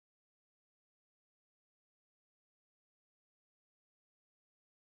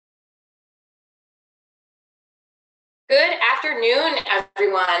Good afternoon,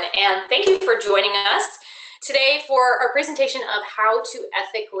 everyone, and thank you for joining us today for our presentation of how to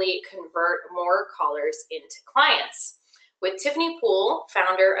ethically convert more callers into clients with Tiffany Poole,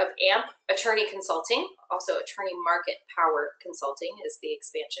 founder of AMP Attorney Consulting, also Attorney Market Power Consulting is the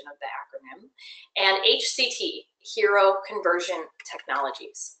expansion of the acronym, and HCT, Hero Conversion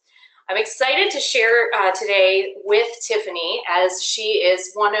Technologies. I'm excited to share today with Tiffany, as she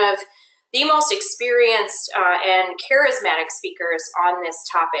is one of the most experienced and charismatic speakers on this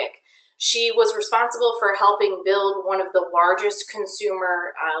topic. She was responsible for helping build one of the largest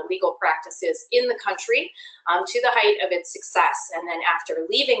consumer legal practices in the country to the height of its success. And then after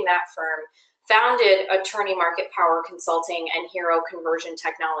leaving that firm, founded Attorney Market Power Consulting and Hero Conversion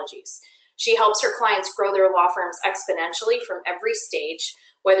Technologies. She helps her clients grow their law firms exponentially from every stage,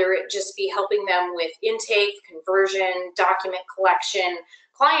 whether it just be helping them with intake, conversion, document collection,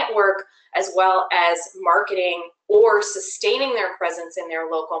 client work, as well as marketing or sustaining their presence in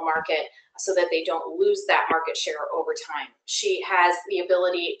their local market so that they don't lose that market share over time. She has the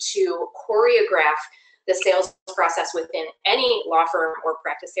ability to choreograph the sales process within any law firm or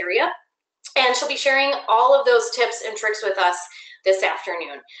practice area, and she'll be sharing all of those tips and tricks with us this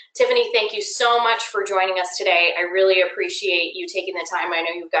afternoon. Tiffany, thank you so much for joining us today. I really appreciate you taking the time. I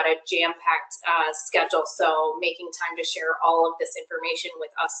know you've got a jam-packed schedule, so making time to share all of this information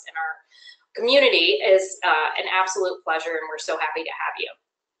with us and our community is an absolute pleasure, and we're so happy to have you.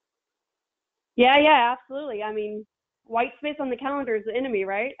 Yeah, absolutely. I mean, white space on the calendar is the enemy,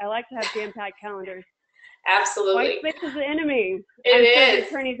 right? I like to have jam-packed calendars. Absolutely. White space is the enemy. I'm sure the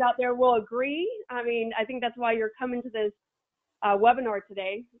attorneys out there will agree. I mean, I think that's why you're coming to this webinar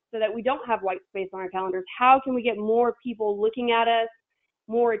today, so that we don't have white space on our calendars. How can we get more people looking at us,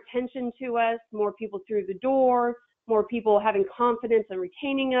 more attention to us, more people through the door, more people having confidence and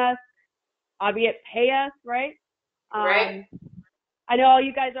retaining us, albeit pay us, right? Right. I know all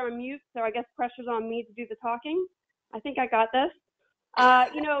you guys are on mute, so I guess pressure's on me to do the talking. I think I got this.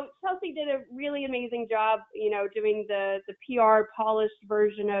 Chelsea did a really amazing job, doing the PR polished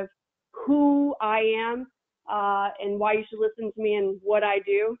version of who I am and why you should listen to me and what I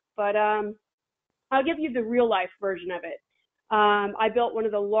do. But I'll give you the real life version of it. I built one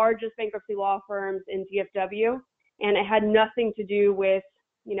of the largest bankruptcy law firms in DFW, and it had nothing to do with,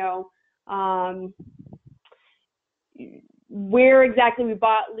 where exactly we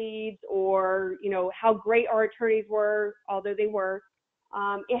bought leads or, how great our attorneys were, although they were.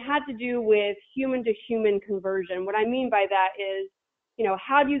 It had to do with human to human conversion. What I mean by that is,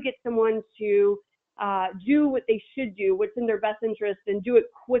 how do you get someone to do what they should do, what's in their best interest, and do it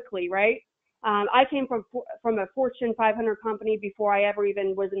quickly, right? I came from a Fortune 500 company before I ever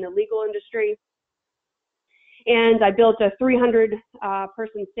even was in the legal industry. And I built a 300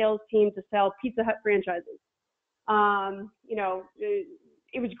 person sales team to sell Pizza Hut franchises.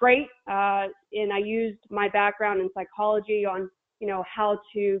 It was great. And I used my background in psychology on, how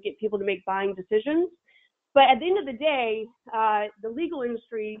to get people to make buying decisions. But at the end of the day, the legal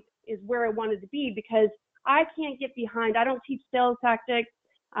industry is where I wanted to be, because I can't get behind, I don't teach sales tactics.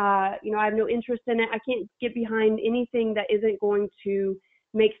 I have no interest in it. I can't get behind anything that isn't going to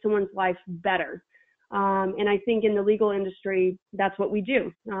make someone's life better. And I think in the legal industry, that's what we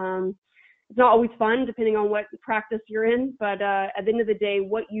do. It's not always fun, depending on what practice you're in, but at the end of the day,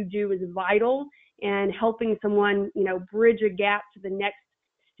 what you do is vital, and helping someone, bridge a gap to the next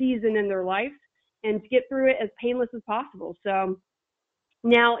season in their life and to get through it as painless as possible. So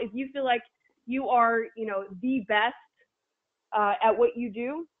now, if you feel like you are, the best at what you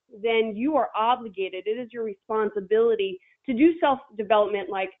do, then you are obligated. It is your responsibility to do self-development,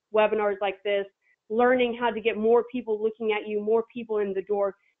 like webinars like this, learning how to get more people looking at you, more people in the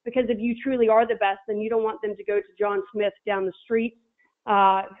door. Because if you truly are the best, then you don't want them to go to John Smith down the street,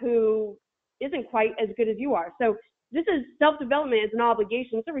 who isn't quite as good as you are. So this is self-development is an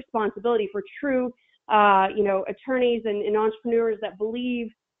obligation. It's a responsibility for true, attorneys and entrepreneurs that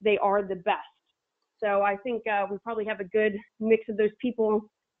believe they are the best. So I think we probably have a good mix of those people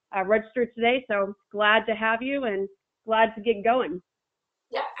registered today. So glad to have you and glad to get going.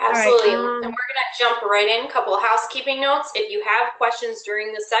 Yeah, absolutely. And we're going to jump right in. A couple of housekeeping notes. If you have questions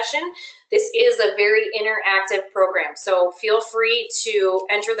during the session, this is a very interactive program, so feel free to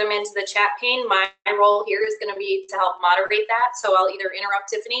enter them into the chat pane. My role here is going to be to help moderate that, so I'll either interrupt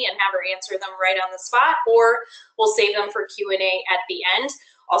Tiffany and have her answer them right on the spot, or we'll save them for Q&A at the end.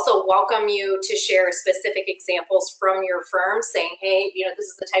 Also welcome you to share specific examples from your firm, saying, hey, this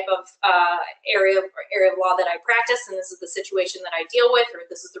is the type of area of law that I practice, and this is the situation that I deal with, or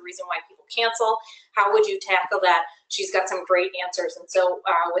this is the reason why people cancel. How would you tackle that? She's got some great answers. And so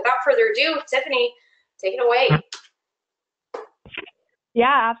without further ado, Tiffany, take it away.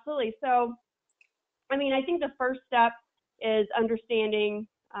 Yeah, absolutely. So, I mean, I think the first step is understanding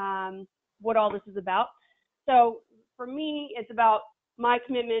what all this is about. So for me, it's about my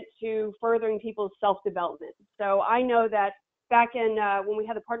commitment to furthering people's self-development. So I know that back in when we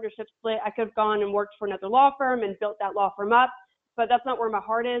had the partnership split, I could have gone and worked for another law firm and built that law firm up, but that's not where my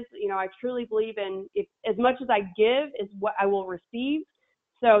heart is. You know, I truly believe in if, as much as I give is what I will receive.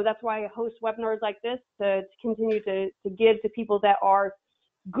 So that's why I host webinars like this to continue to give to people that are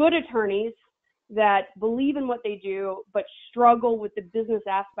good attorneys that believe in what they do but struggle with the business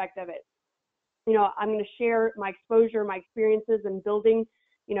aspect of it. You know, I'm going to share my exposure, my experiences in building,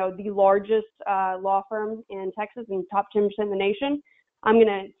 you know, the largest law firm in Texas and top 10% in the nation. I'm going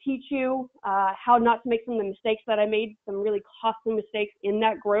to teach you how not to make some of the mistakes that I made, some really costly mistakes in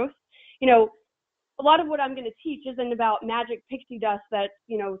that growth. You know, a lot of what I'm going to teach isn't about magic pixie dust that's,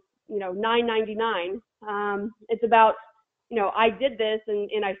 you know, $9.99. It's about, you know, I did this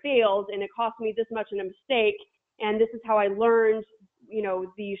and I failed and it cost me this much in a mistake. And this is how I learned, you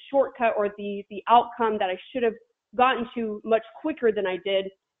know, the shortcut or the outcome that I should have gotten to much quicker than I did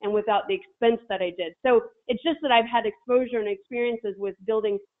and without the expense that I did. So it's just that I've had exposure and experiences with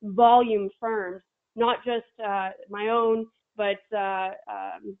building volume firms, not just my own, but,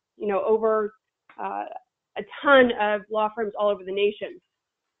 you know, over a ton of law firms all over the nation.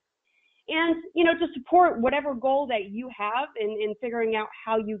 And, you know, to support whatever goal that you have in figuring out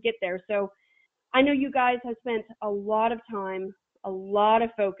how you get there. So I know you guys have spent a lot of time, a lot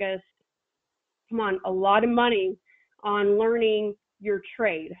of focus, a lot of money on learning your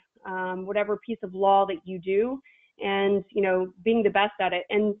trade, whatever piece of law that you do, and, you know, being the best at it.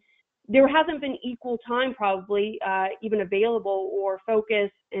 And there hasn't been equal time probably even available or focus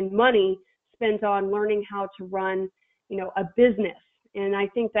and money spent on learning how to run, you know, a business. And I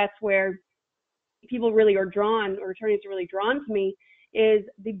think that's where people really are drawn, or attorneys are really drawn to me, is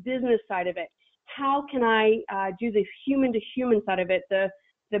the business side of it. How can I do the human to human side of it,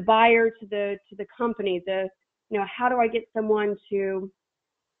 the buyer to the company, you know, how do I get someone to,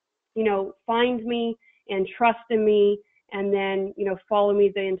 you know, find me and trust in me and then, you know, follow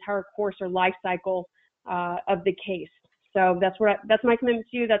me the entire course or life cycle of the case. So that's my commitment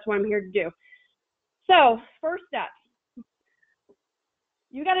to you. That's what I'm here to do. So first step,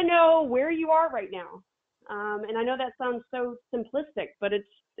 you got to know where you are right now. And I know that sounds so simplistic, but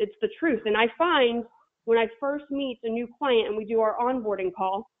it's the truth. And I find when I first meet a new client and we do our onboarding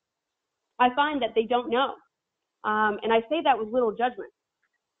call, I find that they don't know. And I say that with little judgment.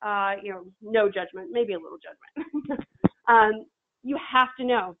 You know, no judgment, maybe a little judgment. You have to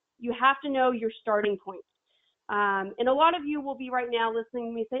know. You have to know your starting point. And a lot of you will be right now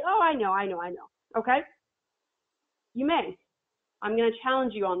listening to me say, oh, I know. Okay? You may. I'm going to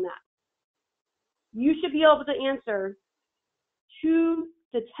challenge you on that. You should be able to answer 2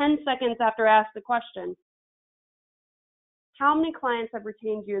 to 10 seconds after I ask the question, how many clients have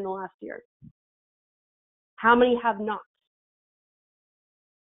retained you in the last year? How many have not?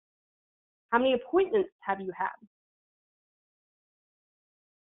 How many appointments have you had?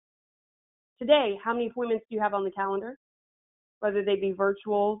 Today, how many appointments do you have on the calendar, whether they be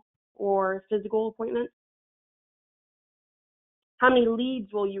virtual or physical appointments? How many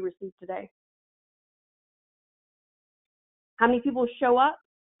leads will you receive today? How many people show up?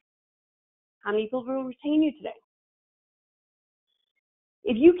 How many people will retain you today?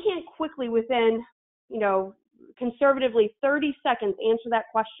 If you can't quickly, within, you know, conservatively 30 seconds answer that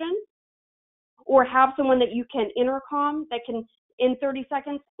question, or have someone that you can intercom that can, in 30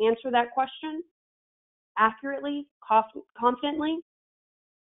 seconds, answer that question accurately, confidently,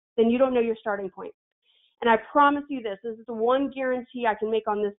 then you don't know your starting point. And I promise you this is the one guarantee I can make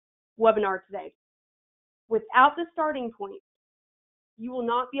on this webinar today. Without the starting point, you will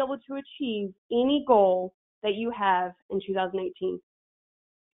not be able to achieve any goal that you have in 2018.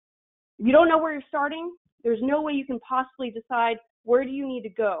 If you don't know where you're starting, there's no way you can possibly decide where do you need to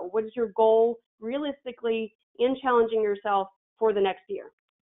go. What is your goal realistically in challenging yourself for the next year?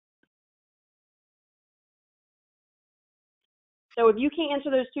 So if you can't answer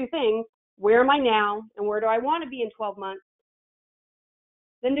those two things, where am I now and where do I want to be in 12 months,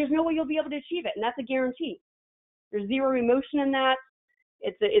 then there's no way you'll be able to achieve it. And that's a guarantee. There's zero emotion in that.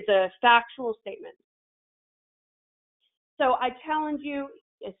 It's a factual statement. So I challenge you,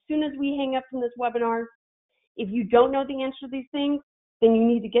 as soon as we hang up from this webinar, if you don't know the answer to these things, then you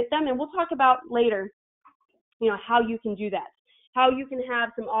need to get them. And we'll talk about later, you know, how you can do that, how you can have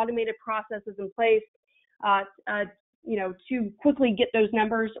some automated processes in place, you know, to quickly get those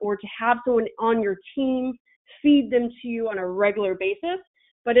numbers, or to have someone on your team feed them to you on a regular basis.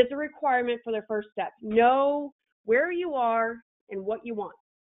 But it's a requirement for the first step. Know where you are and what you want.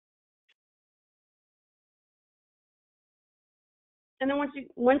 And then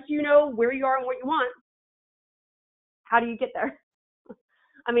once you know where you are and what you want, how do you get there?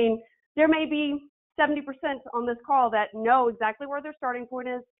 I mean, there may be 70% on this call that know exactly where their starting point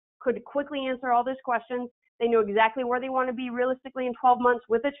is, could quickly answer all those questions. They know exactly where they want to be realistically in 12 months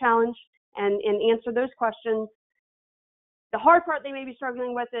with a challenge and answer those questions. The hard part they may be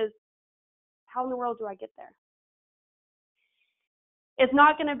struggling with is, how in the world do I get there? It's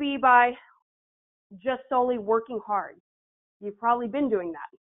not going to be by just solely working hard. You've probably been doing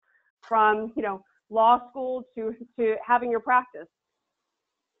that from, law school to having your practice.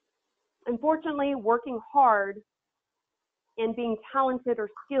 Unfortunately, working hard and being talented or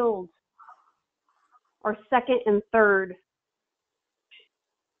skilled are second and third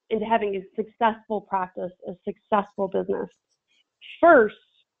into having a successful practice, a successful business. First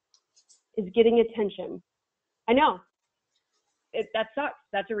is getting attention. I know, that sucks.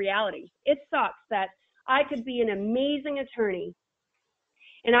 That's a reality. It sucks that I could be an amazing attorney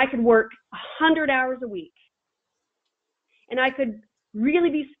and I could work 100 hours a week and I could really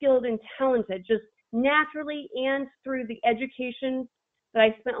be skilled and talented just naturally and through the education that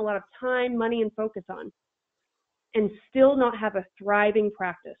I spent a lot of time, money, and focus on, and still not have a thriving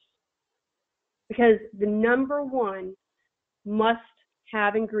practice. Because the number one must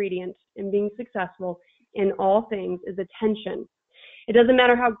have ingredient in being successful in all things is attention. It doesn't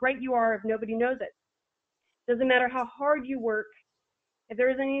matter how great you are if nobody knows it. It doesn't matter how hard you work if there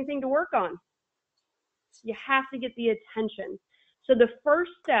isn't anything to work on. You have to get the attention. So the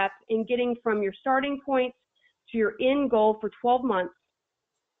first step in getting from your starting point to your end goal for 12 months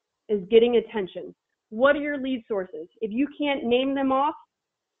is getting attention. What are your lead sources? If you can't name them off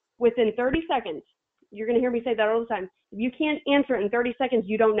within 30 seconds, you're going to hear me say that all the time. If you can't answer it in 30 seconds,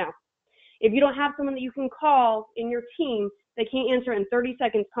 you don't know. If you don't have someone that you can call in your team that can't answer it in 30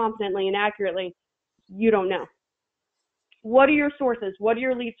 seconds confidently and accurately, you don't know. What are your sources? What are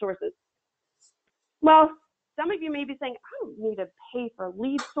your lead sources? Well, some of you may be saying, I don't need to pay for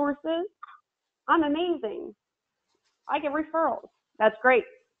lead sources. I'm amazing. I get referrals. That's great.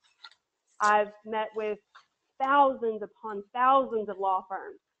 I've met with thousands upon thousands of law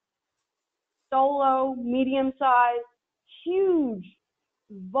firms. Solo, medium size, huge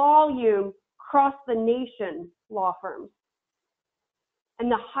volume across the nation law firms.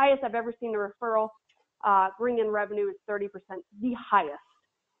 And the highest I've ever seen a referral bring in revenue is 30%, the highest.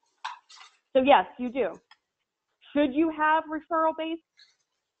 So yes, you do. Should you have referral-based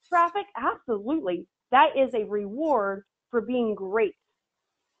traffic? Absolutely. That is a reward for being great.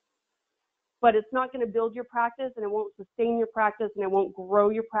 But it's not going to build your practice, and it won't sustain your practice, and it won't grow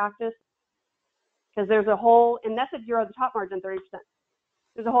your practice. Because there's a whole, and that's if you're at the top margin, 30%.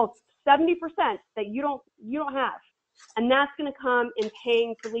 There's a whole 70% that you don't have. And that's going to come in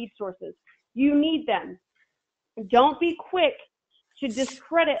paying for lead sources. You need them. Don't be quick to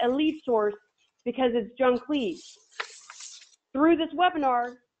discredit a lead source because it's junk leads. Through this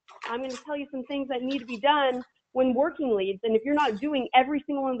webinar, I'm going to tell you some things that need to be done when working leads. And if you're not doing every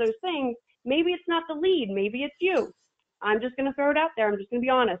single one of those things, maybe it's not the lead, maybe it's you. I'm just going to throw it out there. I'm just going to be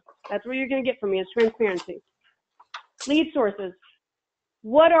honest. That's what you're going to get from me is transparency. Lead sources.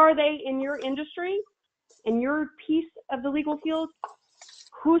 What are they in your industry, in your piece of the legal field?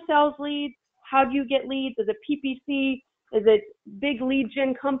 Who sells leads? How do you get leads? Is it PPC? Is it big lead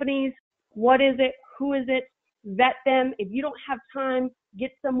gen companies? What is it? Who is it? Vet them. If you don't have time,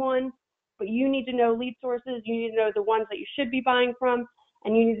 get someone, but you need to know lead sources. You need to know the ones that you should be buying from,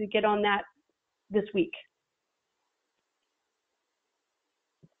 and you need to get on that this week.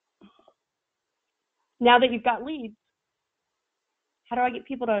 Now that you've got leads, how do I get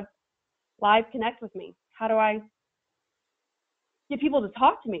people to live connect with me? How do I get people to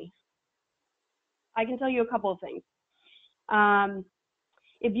talk to me? I can tell you a couple of things.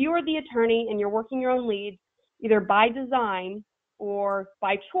 If you are the attorney and you're working your own leads, either by design or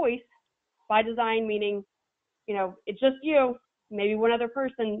by choice, by design meaning, it's just you, maybe one other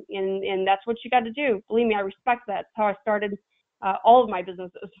person, and that's what you got to do. Believe me, I respect that. That's how I started all of my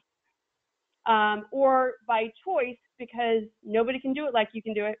businesses. Or by choice, because nobody can do it like you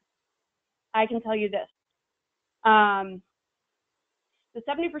can do it, I can tell you this. The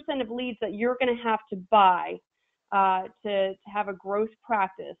 70% of leads that you're going to have to buy to have a growth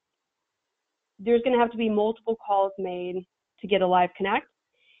practice, there's going to have to be multiple calls made to get a live connect.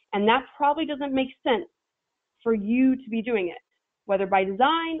 And that probably doesn't make sense for you to be doing it, whether by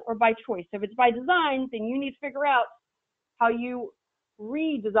design or by choice. If it's by design, then you need to figure out how you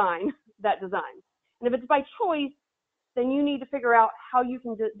redesign that design. And if it's by choice, then you need to figure out how you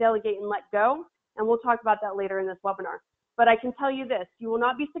can delegate and let go. And we'll talk about that later in this webinar. But I can tell you this, you will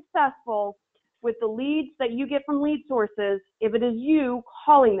not be successful with the leads that you get from lead sources if it is you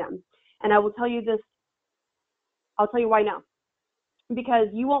calling them. And I will tell you this, I'll tell you why now. Because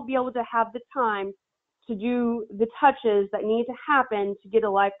you won't be able to have the time to do the touches that need to happen to get a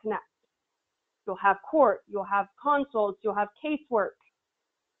live connect. You'll have court, you'll have consults, you'll have casework,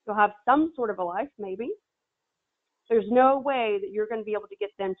 you'll have some sort of a life, maybe. There's no way that you're going to be able to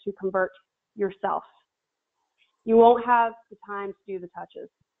get them to convert yourself. You won't have the time to do the touches.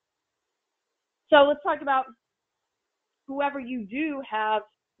 So let's talk about whoever you do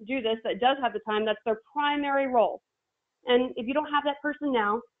this that does have the time, that's their primary role. And if you don't have that person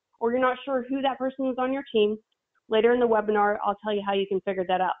now, or you're not sure who that person is on your team, later in the webinar, I'll tell you how you can figure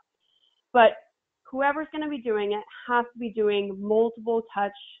that out. But whoever's going to be doing it has to be doing multiple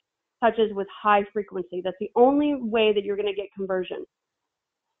touches with high frequency. That's the only way that you're going to get conversion.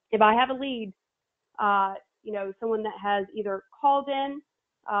 If I have a lead, someone that has either called in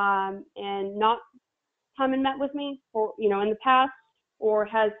and not come and met with me, or in the past, or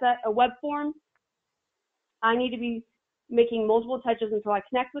has set a web form, I need to be making multiple touches until I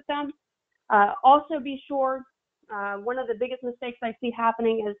connect with them. Also be sure, one of the biggest mistakes I see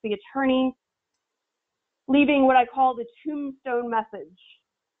happening is the attorney leaving what I call the tombstone message.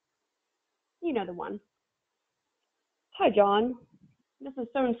 You know the one. Hi, John. This is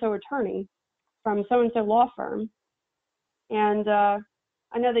so-and-so attorney from so-and-so law firm. And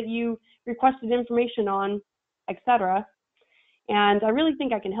I know that you requested information on, etc. And I really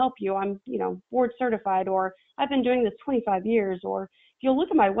think I can help you. I'm, board certified, or I've been doing this 25 years, or if you'll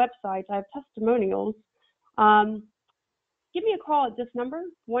look at my website, I have testimonials. Give me a call at this number,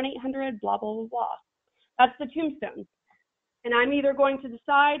 1-800 blah, blah, blah, blah. That's the tombstone. And I'm either going to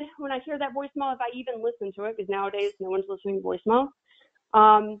decide when I hear that voicemail if I even listen to it, because nowadays no one's listening to voicemail.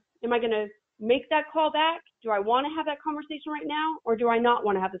 Am I going to make that call back? Do I want to have that conversation right now, or do I not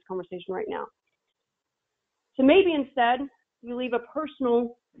want to have this conversation right now? So maybe instead, you leave a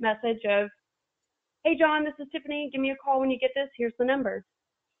personal message of, hey, John, this is Tiffany. Give me a call when you get this. Here's the number.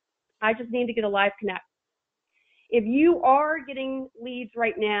 I just need to get a live connect. If you are getting leads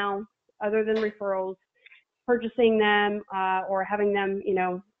right now, other than referrals, purchasing them or having them,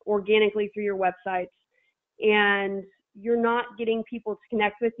 organically through your websites, and you're not getting people to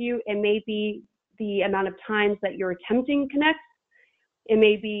connect with you, it may be the amount of times that you're attempting to connect. It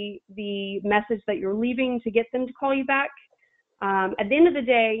may be the message that you're leaving to get them to call you back. At the end of the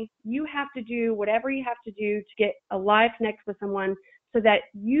day, you have to do whatever you have to do to get a live connect with someone so that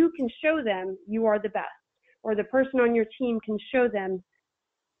you can show them you are the best, or the person on your team can show them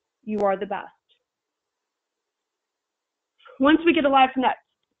you are the best. Once we get a live connect,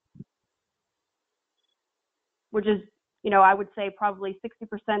 which is, I would say probably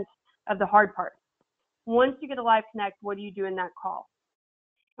 60% of the hard part. Once you get a live connect, what do you do in that call?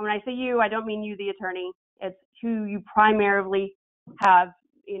 And when I say you, I don't mean you, the attorney. It's who you primarily have,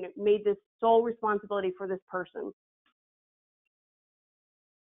 made this sole responsibility for this person.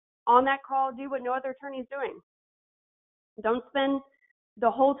 On that call, do what no other attorney is doing. Don't spend the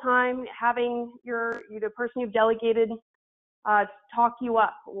whole time having the person you've delegated talk you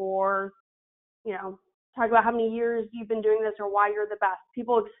up, or, talk about how many years you've been doing this or why you're the best.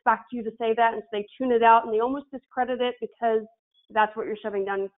 People expect you to say that, and so they tune it out and they almost discredit it because that's what you're shoving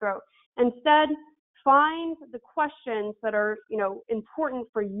down your throat. Instead, find the questions that are, important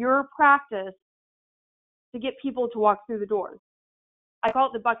for your practice to get people to walk through the door. I call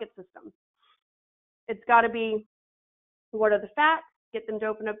it the bucket system. It's got to be, what are the facts? Get them to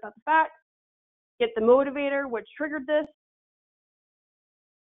open up about the facts. Get the motivator, what triggered this.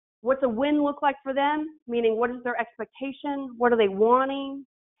 What's a win look like for them? Meaning, what is their expectation? What are they wanting?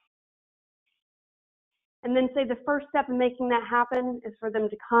 And then say the first step in making that happen is for them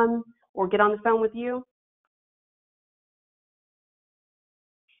to come or get on the phone with you.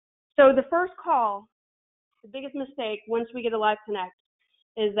 So the first call, the biggest mistake once we get a live connect,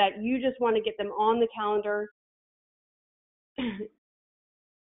 is that you just want to get them on the calendar,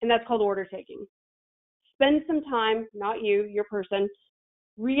 and that's called order taking. Spend some time, not you, your person,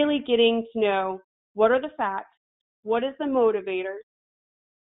 really getting to know what are the facts, what is the motivator,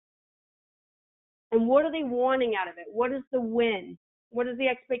 and what are they wanting out of it? What is the win? What is the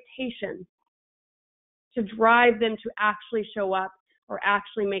expectation to drive them to actually show up or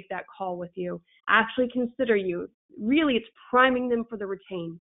actually make that call with you, actually consider you? Really, it's priming them for the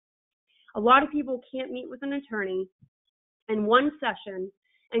retain. A lot of people can't meet with an attorney in one session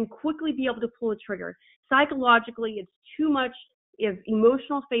and quickly be able to pull a trigger. Psychologically, it's too much of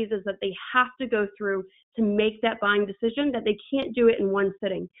emotional phases that they have to go through to make that buying decision that they can't do it in one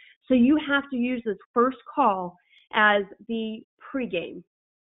sitting. So you have to use this first call as the pregame.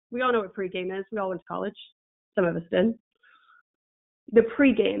 We all know what pregame is. We all went to college. Some of us did. The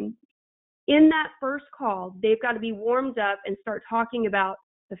pregame. In that first call, they've got to be warmed up and start talking about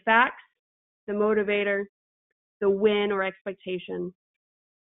the facts, the motivator, the win or expectation,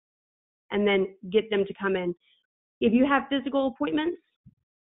 and then get them to come in. If you have physical appointments,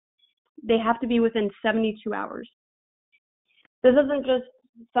 they have to be within 72 hours. This isn't just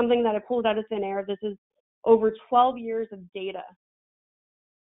something that I pulled out of thin air. This is over 12 years of data.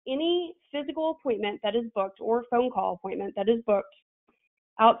 Any physical appointment that is booked or phone call appointment that is booked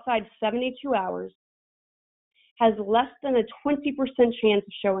outside 72 hours has less than a 20% chance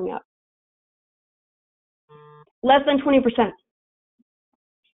of showing up. Less than 20%.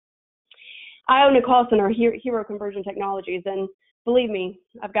 I own a call center, Hero Conversion Technologies, and believe me,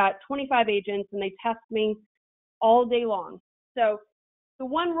 I've got 25 agents and they test me all day long. So the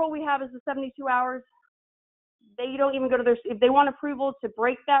one rule we have is the 72 hours. They don't even go to if they want approval to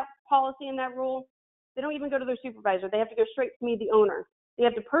break that policy and that rule, they don't even go to their supervisor. They have to go straight to me, the owner. They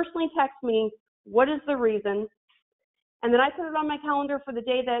have to personally text me, what is the reason? And then I put it on my calendar for the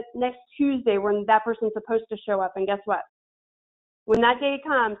day that next Tuesday when that person's supposed to show up. And guess what? When that day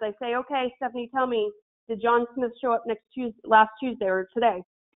comes, I say, okay, Stephanie, tell me, did John Smith show up last Tuesday or today?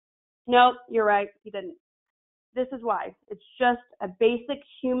 Nope, you're right, he didn't. This is why. It's just a basic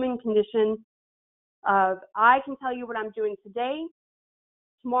human condition of I can tell you what I'm doing today,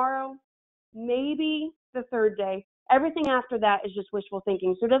 tomorrow, maybe the third day. Everything after that is just wishful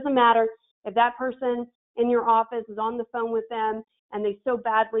thinking. So it doesn't matter if that person in your office is on the phone with them and they so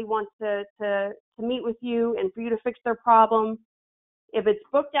badly want to meet with you and for you to fix their problem. If it's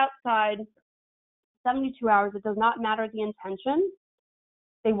booked outside 72 hours, it does not matter the intention.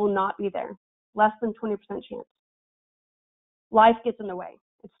 They will not be there. Less than 20% chance. Life gets in the way.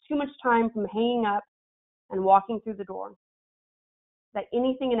 It's too much time from hanging up and walking through the door that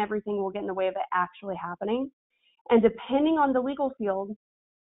anything and everything will get in the way of it actually happening. And depending on the legal field,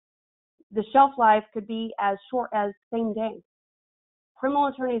 the shelf life could be as short as same day. Criminal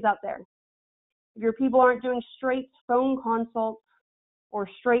attorneys out there, if your people aren't doing straight phone consults or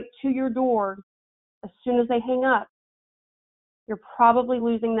straight to your door as soon as they hang up, you're probably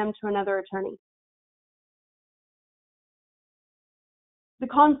losing them to another attorney. The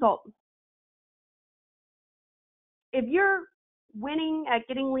consult. If you're winning at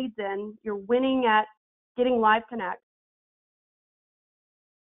getting leads in, you're winning at getting live connect,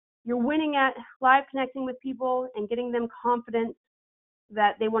 you're winning at live connecting with people and getting them confident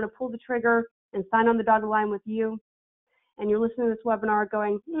that they want to pull the trigger and sign on the dotted line with you, and you're listening to this webinar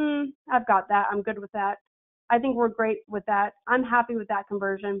going, I've got that, I'm good with that, I think we're great with that, I'm happy with that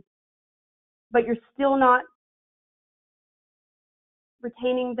conversion, but you're still not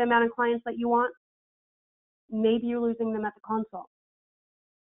retaining the amount of clients that you want, maybe you're losing them at the consult.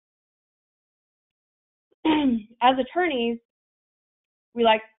 As attorneys, we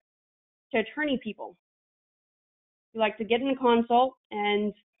like to attorney people. We like to get in a consult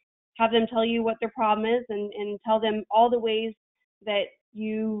and have them tell you what their problem is and tell them all the ways that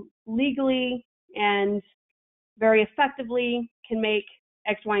you legally and very effectively can make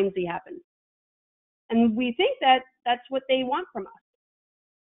X, Y, and Z happen. And we think that that's what they want from us.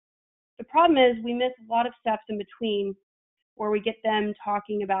 The problem is we miss a lot of steps in between where we get them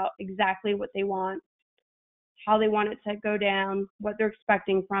talking about exactly what they want, how they want it to go down, what they're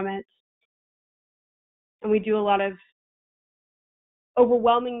expecting from it. And we do a lot of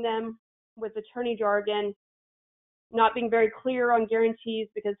overwhelming them with attorney jargon, not being very clear on guarantees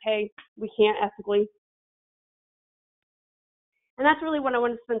because, hey, we can't ethically. And that's really what I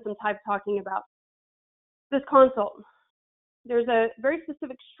want to spend some time talking about. This consult. There's a very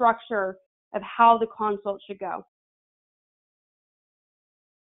specific structure of how the consult should go.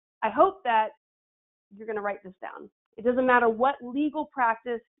 I hope that you're going to write this down. It doesn't matter what legal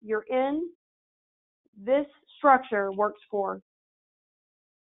practice you're in, this structure works for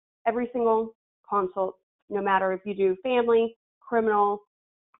every single consult, no matter if you do family, criminal,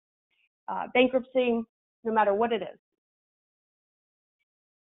 bankruptcy, no matter what it is.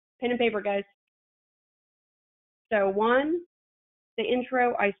 Pen and paper, guys. So 1, the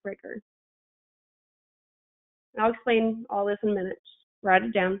intro icebreaker. I'll explain all this in minutes. Write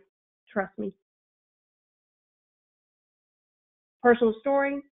it down. Trust me. Personal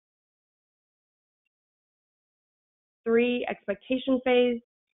story. 3, expectation phase.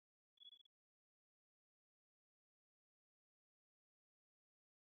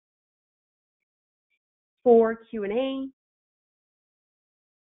 4, Q&A.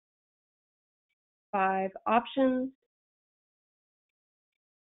 5, options.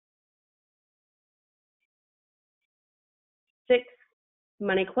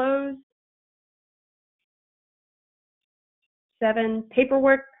 money closed. 7,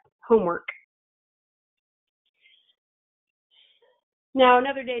 paperwork, homework. Now,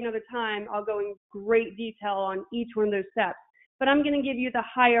 another day, another time, I'll go in great detail on each one of those steps, but I'm going to give you the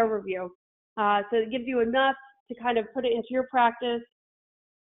high overview. So it gives you enough to kind of put it into your practice.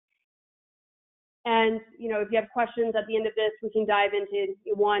 And, if you have questions at the end of this, we can dive into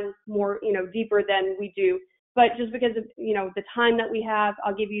one more, deeper than we do. But just because of, the time that we have,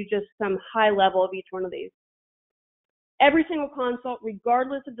 I'll give you just some high level of each one of these. Every single consult,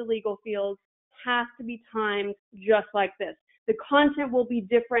 regardless of the legal field, has to be timed just like this. The content will be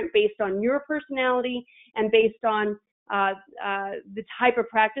different based on your personality and based on the type of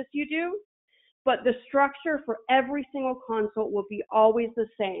practice you do, but the structure for every single consult will be always the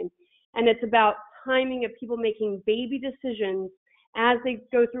same. And it's about timing of people making baby decisions as they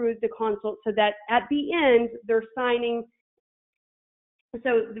go through the consult so that at the end, they're signing.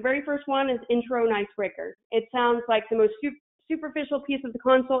 So the very first one is intro and icebreaker. It sounds like the most superficial piece of the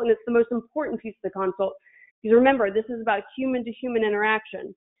consult, and it's the most important piece of the consult. Because remember, this is about human-to-human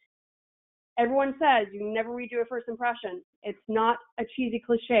interaction. Everyone says you never redo a first impression. It's not a cheesy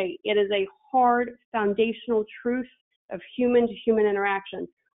cliche. It is a hard, foundational truth of human-to-human interaction.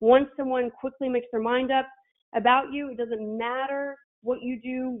 Once someone quickly makes their mind up about you, it doesn't matter what you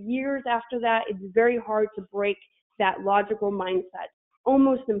do years after that. It's very hard to break that logical mindset.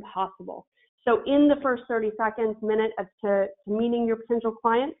 Almost impossible. So in the first 30 seconds, minute to meeting your potential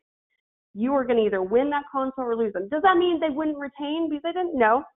client, you are going to either win that consult or lose them. Does that mean they wouldn't retain because they didn't?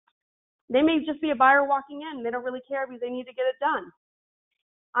 No. They may just be a buyer walking in. They don't really care because they need to get it done.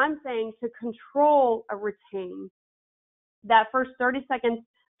 I'm saying to control a retain, that first 30 seconds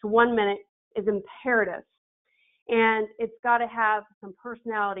to 1 minute is imperative. And it's got to have some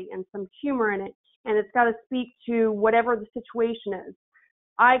personality and some humor in it. And it's got to speak to whatever the situation is.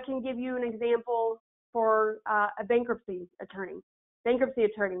 I can give you an example for a bankruptcy attorney.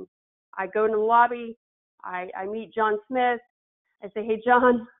 I go to the lobby, I meet John Smith, I say, hey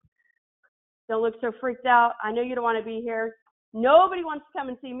John, don't look so freaked out. I know you don't want to be here. Nobody wants to come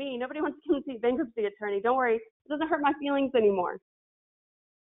and see me. Nobody wants to come and see a bankruptcy attorney. Don't worry, it doesn't hurt my feelings anymore.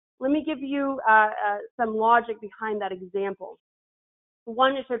 Let me give you some logic behind that example.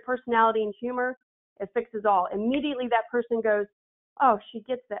 One is your personality and humor. It fixes all. Immediately that person goes, oh, she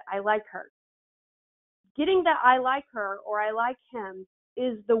gets it. I like her. Getting that I like her or I like him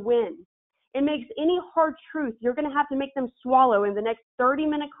is the win. It makes any hard truth you're going to have to make them swallow in the next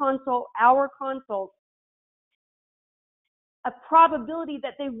 30-minute consult, hour consult, a probability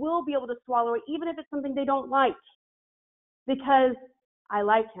that they will be able to swallow it, even if it's something they don't like, because I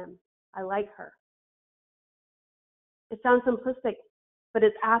like him. I like her. It sounds simplistic, but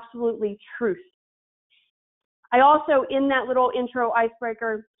it's absolutely truth. I also, in that little intro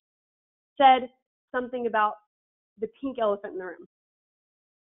icebreaker, said something about the pink elephant in the room.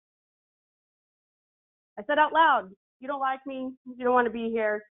 I said out loud, you don't like me, you don't want to be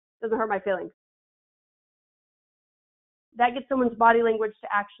here, doesn't hurt my feelings. That gets someone's body language to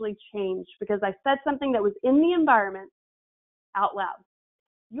actually change because I said something that was in the environment out loud.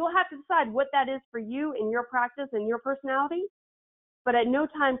 You'll have to decide what that is for you in your practice and your personality, but at no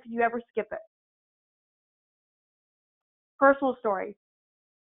time could you ever skip it. Personal story.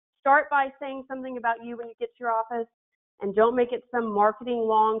 Start by saying something about you when you get to your office, and don't make it some marketing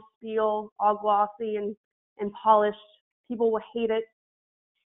long spiel, all glossy and polished. People will hate it.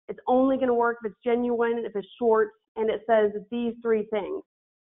 It's only going to work if it's genuine, if it's short, and it says these 3 things.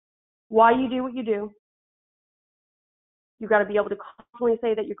 Why you do what you do. You've got to be able to constantly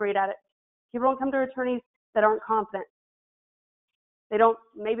say that you're great at it. People don't come to attorneys that aren't confident.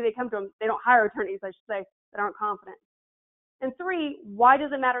 Maybe they come to them, they don't hire attorneys, I should say, that aren't confident. And 3, why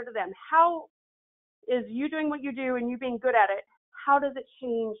does it matter to them? How is you doing what you do and you being good at it, how does it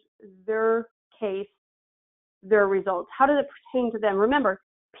change their case, their results? How does it pertain to them? Remember,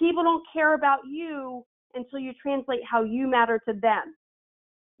 people don't care about you until you translate how you matter to them.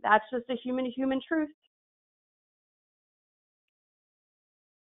 That's just a human-to-human truth.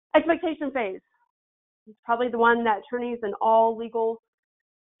 Expectation phase. It's probably the one that attorneys in all legal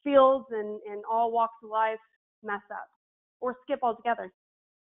fields and all walks of life mess up or skip altogether.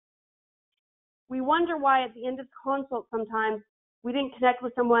 We wonder why at the end of consult sometimes we didn't connect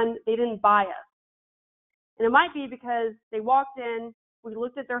with someone, they didn't buy us. And it might be because they walked in, we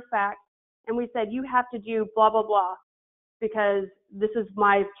looked at their facts, and we said, you have to do blah, blah, blah, because this is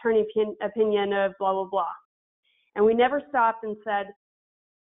my attorney opinion of blah, blah, blah. And we never stopped and said,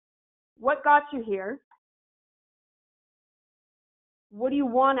 what got you here? What do you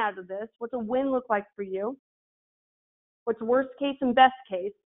want out of this? What's a win look like for you? what's worst case and best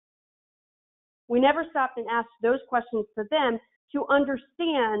case. We never stopped and asked those questions to them to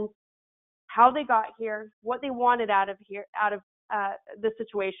understand how they got here, what they wanted out of the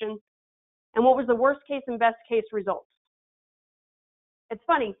situation, and what was the worst case and best case results. It's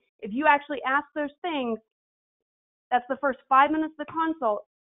funny, if you actually ask those things, that's the first 5 minutes of the consult,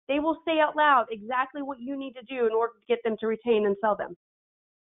 they will say out loud exactly what you need to do in order to get them to retain and sell them.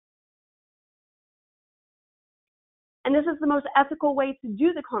 And this is the most ethical way to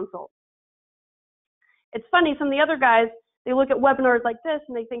do the consult. It's funny, some of the other guys, they look at webinars like this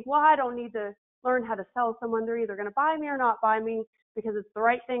and they think, well, I don't need to learn how to sell someone. They're either going to buy me or not buy me because it's the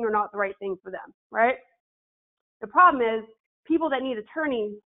right thing or not the right thing for them, right? The problem is people that need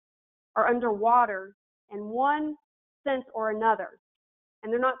attorneys are underwater in one sense or another,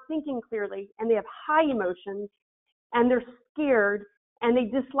 and they're not thinking clearly, and they have high emotions, and they're scared, and they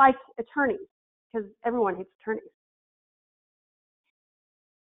dislike attorneys because everyone hates attorneys.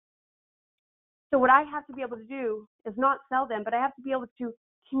 So what I have to be able to do is not sell them, but I have to be able to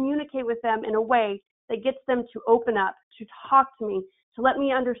communicate with them in a way that gets them to open up, to talk to me, to let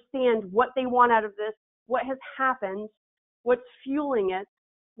me understand what they want out of this, what has happened, what's fueling it,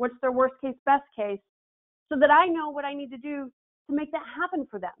 what's their worst case, best case, so that I know what I need to do to make that happen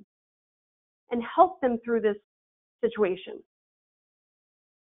for them and help them through this situation.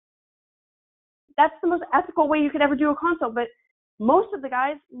 That's the most ethical way you could ever do a consult, but most of the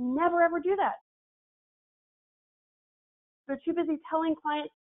guys never ever do that. They're too busy telling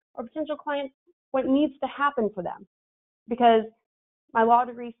clients or potential clients what needs to happen for them because my law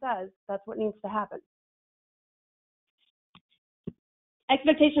degree says that's what needs to happen.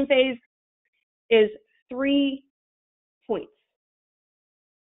 Expectation phase is 3 points.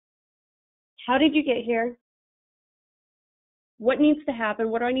 How did you get here? What needs to happen?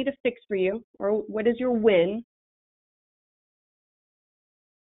 What do I need to fix for you? Or what is your win?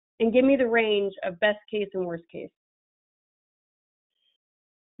 And give me the range of best case and worst case.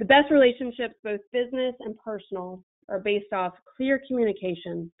 The best relationships, both business and personal, are based off clear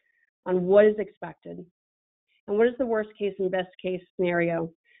communication on what is expected and what is the worst case and best case scenario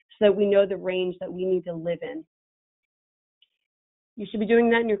so that we know the range that we need to live in. You should be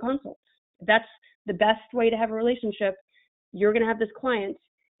doing that in your consults. That's the best way to have a relationship. You're going to have this client.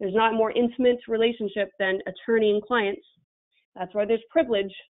 There's not a more intimate relationship than attorney and client. That's why there's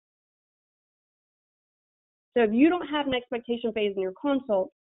privilege. So if you don't have an expectation phase in your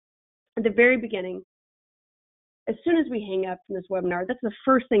consult, at the very beginning, as soon as we hang up from this webinar, that's the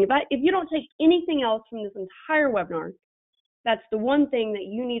first thing. If you don't take anything else from this entire webinar, that's the one thing that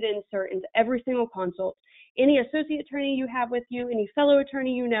you need to insert into every single consult. Any associate attorney you have with you, any fellow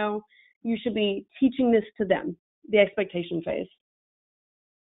attorney you know, you should be teaching this to them, the expectation phase.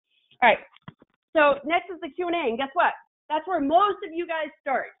 All right, so next is the Q&A, and guess what? That's where most of you guys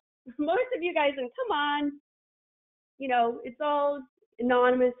start. Most of you guys think, come on, you know, it's all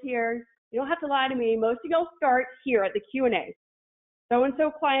anonymous here. You don't have to lie to me. Most of y'all start here at the Q&A.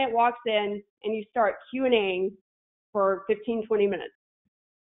 So-and-so client walks in and you start Q&Aing for 15, 20 minutes.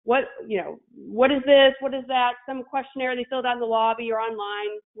 What is this? What is that? Some questionnaire they filled out in the lobby or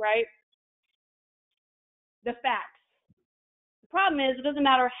online, right? The facts. The problem is it doesn't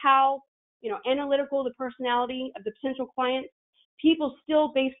matter how, analytical the personality of the potential client, people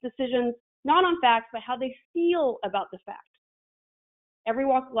still base decisions not on facts, but how they feel about the facts. Every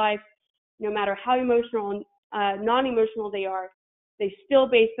walk of life, no matter how emotional and non-emotional they are, they still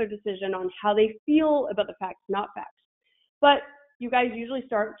base their decision on how they feel about the facts, not facts. But you guys usually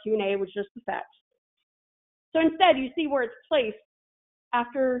start Q&A with just the facts. So instead, you see where it's placed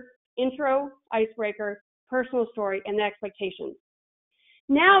after intro, icebreaker, personal story, and the expectations.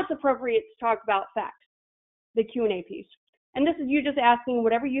 Now it's appropriate to talk about facts, the Q&A piece. And this is you just asking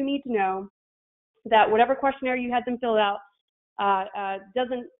whatever you need to know that whatever questionnaire you had them fill out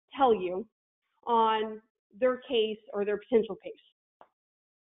doesn't tell you on their case or their potential case.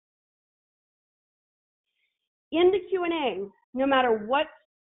 In the Q&A, no matter what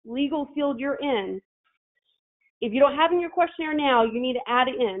legal field you're in, if you don't have it in your questionnaire now, you need to add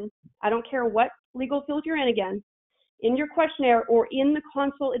it in. I don't care what legal field you're in again, in your questionnaire or in the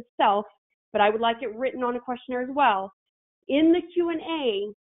consult itself, but I would like it written on a questionnaire as well. In the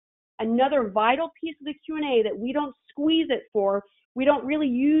Q&A, another vital piece of the Q&A that we don't squeeze it for, we don't really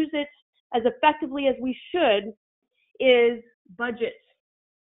use it as effectively as we should, is budget.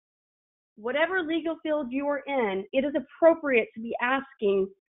 Whatever legal field you are in, it is appropriate to be asking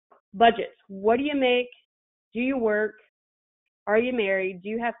budgets. What do you make? Do you work? Are you married? Do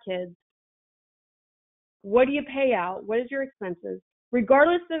you have kids? What do you pay out? What is your expenses?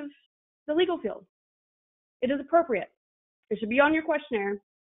 Regardless of the legal field, it is appropriate. It should be on your questionnaire.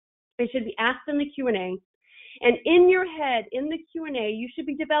 It should be asked in the Q&A. And in your head, in the Q&A, you should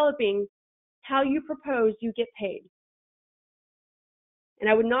be developing how you propose you get paid. And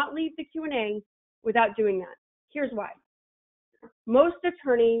I would not leave the Q&A without doing that. Here's why. Most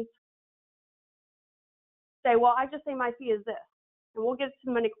attorneys say, well, I just say my fee is this, and we'll get to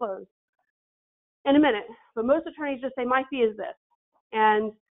the money closed in a minute. But most attorneys just say my fee is this,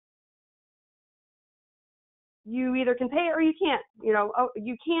 and you either can pay it or you can't. You know, oh,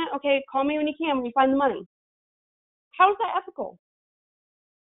 you can't, okay, call me when you find the money. How is that ethical?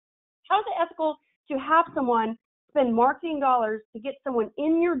 How is it ethical to have someone spend marketing dollars to get someone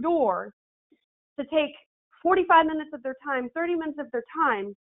in your door to take 45 minutes of their time, 30 minutes of their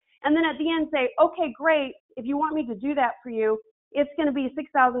time, and then at the end say, okay, great, if you want me to do that for you, it's going to be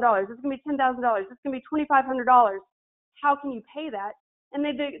 $6,000, it's going to be $10,000, it's going to be $2,500. How can you pay that? And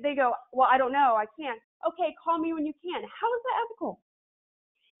they go, well, I don't know, I can't. Okay, call me when you can. How is that ethical?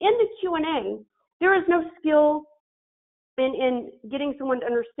 In the Q&A, there is no skill in getting someone to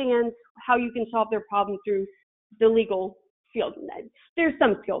understand how you can solve their problem through the legal field. There's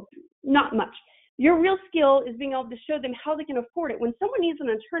some skill, not much. Your real skill is being able to show them how they can afford it. When someone needs an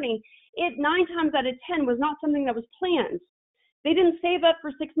attorney, it 9 times out of 10 was not something that was planned. They didn't save up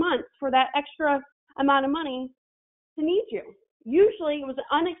for 6 months for that extra amount of money to need you. Usually it was an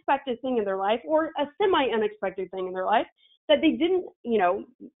unexpected thing in their life or a semi-unexpected thing in their life that they didn't, 9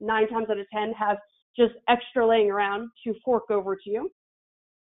 times out of 10 have just extra laying around to fork over to you.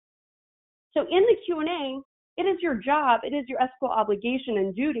 So in the Q&A, it is your job, it is your ethical obligation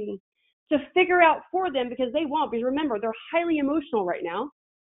and duty to figure out for them, because they won't. Because remember, they're highly emotional right now.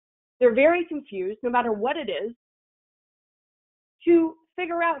 They're very confused, no matter what it is, to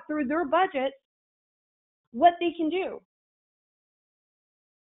figure out through their budget what they can do.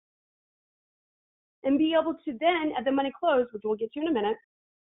 And be able to then, at the money close, which we'll get to in a minute,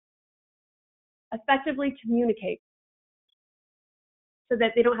 effectively communicate so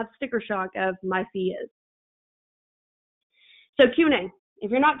that they don't have sticker shock of my fee is. So Q&A, if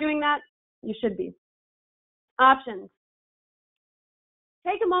you're not doing that, you should be. Options.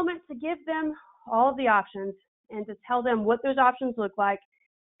 Take a moment to give them all of the options and to tell them what those options look like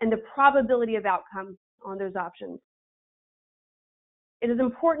and the probability of outcome on those options. It is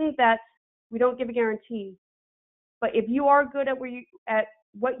important that we don't give a guarantee, but if you are good at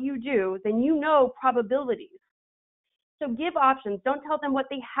what you do, then you know probabilities. So give options. Don't tell them what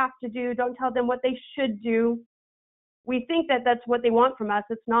they have to do. Don't tell them what they should do. We think that that's what they want from us.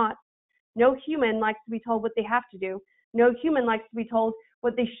 It's not. No human likes to be told what they have to do. No human likes to be told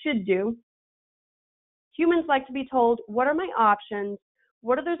what they should do. Humans like to be told, what are my options?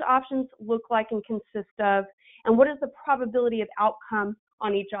 What do those options look like and consist of? And what is the probability of outcome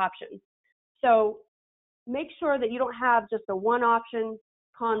on each option? So make sure that you don't have just a one option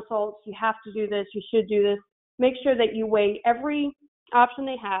consult. You have to do this. You should do this. Make sure that you weigh every option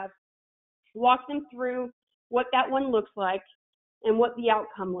they have, walk them through what that one looks like and what the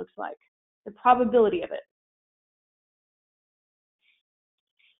outcome looks like, the probability of it.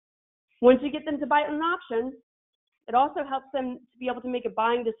 Once you get them to bite on an option, it also helps them to be able to make a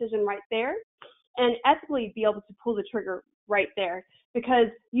buying decision right there and ethically be able to pull the trigger right there because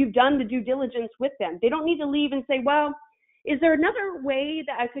you've done the due diligence with them. They don't need to leave and say, well, is there another way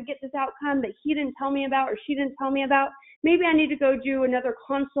that I could get this outcome that he didn't tell me about or she didn't tell me about? Maybe I need to go do another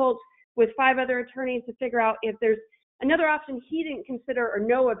consult with 5 other attorneys to figure out if there's another option he didn't consider or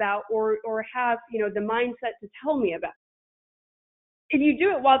know about or have, the mindset to tell me about. If you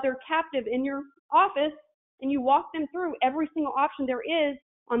do it while they're captive in your office and you walk them through every single option there is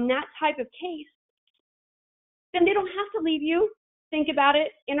on that type of case, then they don't have to leave you. Think about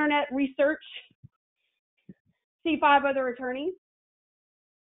it, internet research, see 5 other attorneys,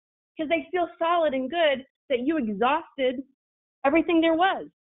 because they feel solid and good that you exhausted everything there was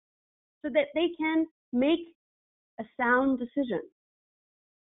so that they can make a sound decision.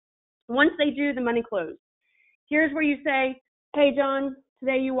 Once they do, the money closed. Here's where you say, hey, John,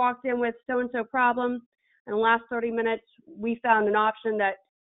 today you walked in with so-and-so problem. In the last 30 minutes, we found an option that,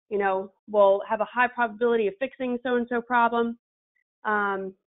 will have a high probability of fixing so-and-so problem.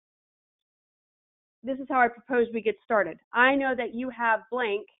 This is how I propose we get started. I know that you have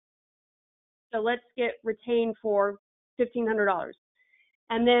blank, so let's get retained for $1,500.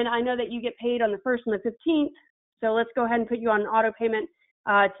 And then I know that you get paid on the 1st and the 15th, so let's go ahead and put you on an auto payment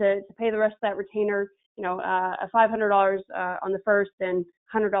to pay the rest of that retainer, $500 on the 1st and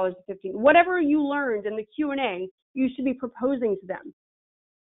 $100 the 15th. Whatever you learned in the Q&A, you should be proposing to them.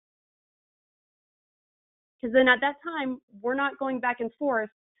 Because then at that time, we're not going back and forth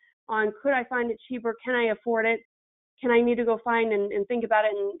on could I find it cheaper, can I afford it, can I need to go find and think about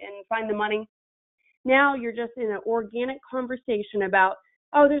it and find the money? Now you're just in an organic conversation about,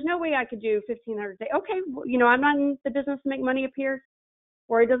 oh, there's no way I could do 1,500 a day. Okay, well, you know, I'm not in the business to make money up here,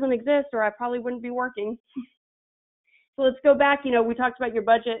 or it doesn't exist, or I probably wouldn't be working. So let's go back, you know, we talked about your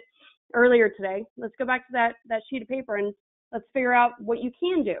budget earlier today. Let's go back to that sheet of paper and let's figure out what you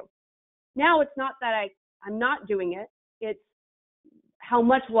can do. Now it's not that I'm not doing it. It's how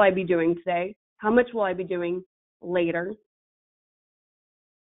much will I be doing today? How much will I be doing later?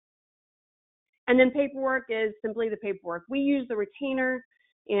 And then paperwork is simply the paperwork. We use the retainer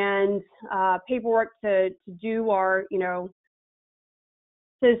and paperwork to do our, you know,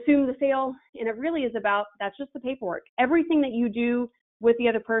 to assume the sale. And it really is about, that's just the paperwork. Everything that you do with the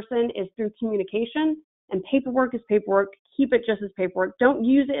other person is through communication, and paperwork is paperwork. Keep it just as paperwork. Don't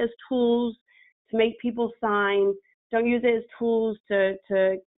use it as tools to make people sign. Don't use it as tools to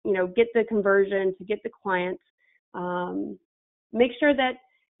you know, get the conversion, to get the clients. Make sure that,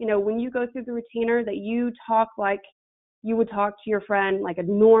 you know, when you go through the retainer, that you talk like you would talk to your friend, like a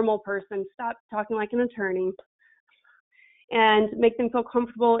normal person. Stop talking like an attorney, and make them feel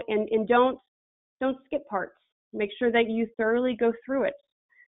comfortable, and don't skip parts. Make sure that you thoroughly go through it.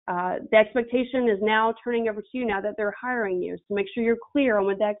 The expectation is now turning over to you now that they're hiring you. So make sure you're clear on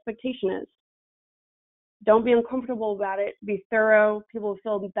what the expectation is. Don't be uncomfortable about it. Be thorough. People will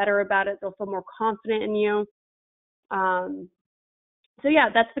feel better about it. They'll feel more confident in you. So yeah,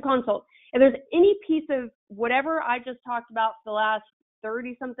 that's the consult. If there's any piece of whatever I just talked about for the last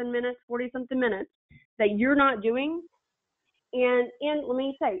 30-something minutes, 40-something minutes that you're not doing, and let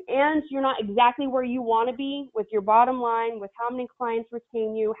me say, and you're not exactly where you want to be with your bottom line, with how many clients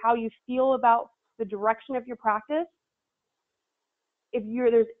retain you, how you feel about the direction of your practice, if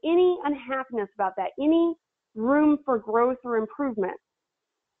there's any unhappiness about that, any room for growth or improvement,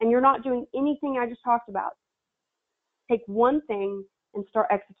 and you're not doing anything I just talked about, take one thing and start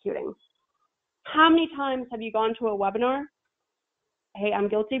executing. How many times have you gone to a webinar? Hey, I'm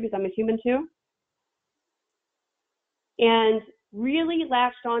guilty because I'm a human too. And really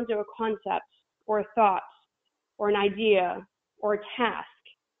latched onto a concept or a thought or an idea or a task,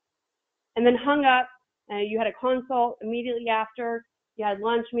 and then hung up. You had a consult immediately after, you had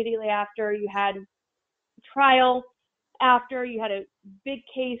lunch immediately after, you had trial after, you had a big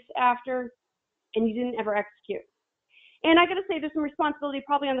case after, and you didn't ever execute. And I got to say, there's some responsibility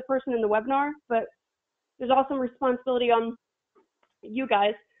probably on the person in the webinar, but there's also responsibility on you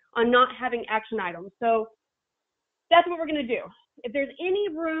guys on not having action items. So that's what we're going to do. If there's any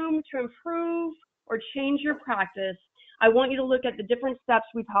room to improve or change your practice, I want you to look at the different steps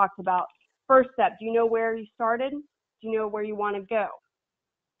we talked about. First step, do you know where you started? Do you know where you want to go?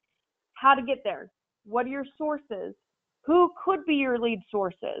 How to get there? What are your sources? Who could be your lead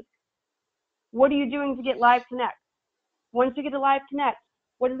sources? What are you doing to get Live Connect? Once you get a Live Connect,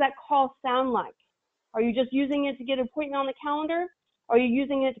 what does that call sound like? Are you just using it to get an appointment on the calendar? Or are you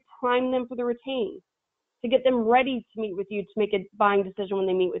using it to prime them for the retain, to get them ready to meet with you, to make a buying decision when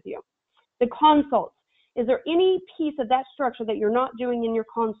they meet with you? The consults. Is there any piece of that structure that you're not doing in your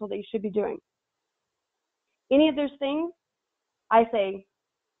consult that you should be doing? Any of those things, I say,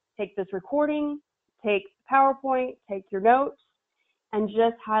 take this recording, take PowerPoint, take your notes, and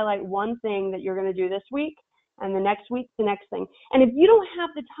just highlight one thing that you're going to do this week, and the next week, the next thing. And if you don't have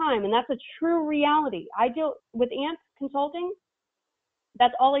the time, and that's a true reality, I deal with AMP consulting,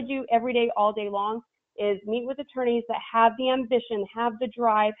 that's all I do every day, all day long, is meet with attorneys that have the ambition, have the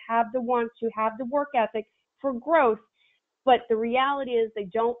drive, have the want to, have the work ethic for growth. But the reality is they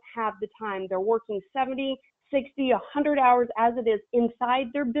don't have the time. They're working 70, 60, 100 hours as it is inside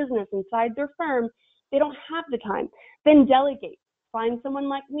their business, inside their firm. They don't have the time. Then delegate. Find someone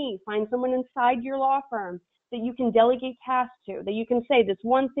like me. Find someone inside your law firm that you can delegate tasks to, that you can say, this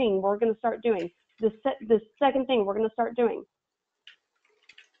one thing we're going to start doing, this second thing we're going to start doing.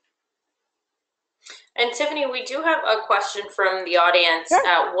 And Tiffany, we do have a question from the audience.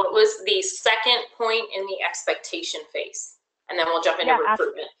 Sure. What was the second point in the expectation phase? And then we'll jump into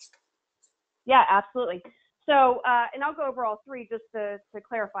recruitment. Yeah, absolutely. So, and I'll go over all three just to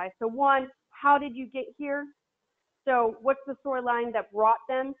clarify. So one, how did you get here? So what's the storyline that brought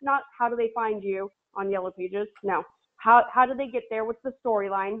them? Not how do they find you on Yellow Pages? No. How did they get there? What's the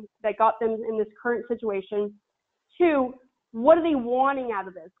storyline that got them in this current situation? Two, what are they wanting out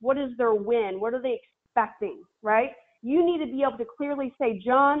of this? What is their win? What are they expecting, right? You need to be able to clearly say,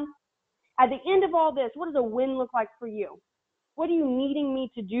 John, at the end of all this, what does a win look like for you? What are you needing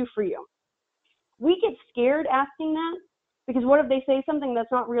me to do for you? We get scared asking that because what if they say something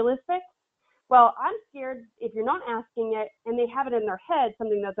that's not realistic? Well, I'm scared if you're not asking it and they have it in their head,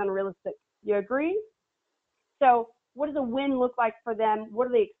 something that's unrealistic. You agree? So what does a win look like for them? What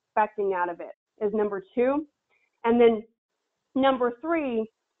are they expecting out of it is number 2. And then number 3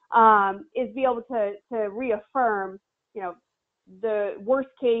 is be able to reaffirm, the worst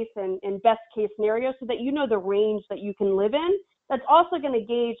case and best case scenario so that you know the range that you can live in. That's also going to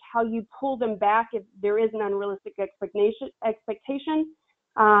gauge how you pull them back if there is an unrealistic expectation,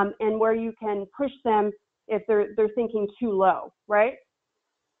 and where you can push them if they're thinking too low, right?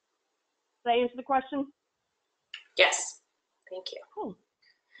 Did I answer the question? Yes, thank you. Cool.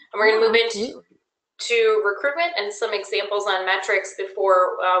 And we're going to move into recruitment and some examples on metrics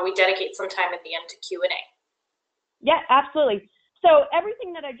before we dedicate some time at the end to Q&A. Yeah, absolutely. So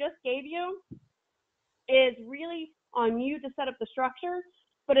everything that I just gave you is really on you to set up the structure,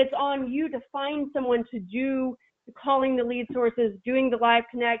 but it's on you to find someone to do calling the lead sources, doing the live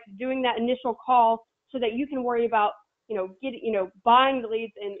connect, doing that initial call so that you can worry about, buying the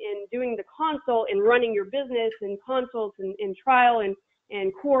leads and doing the consult and running your business and consults and trial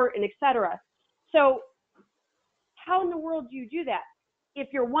and court and et cetera. So how in the world do you do that? If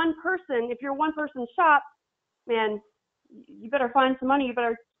you're one person shop, man, you better find some money. You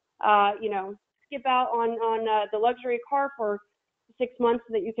better, skip out on the luxury car for 6 months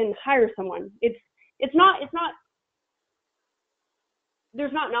so that you can hire someone. There's not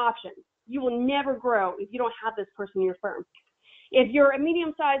an option. You will never grow if you don't have this person in your firm. If you're a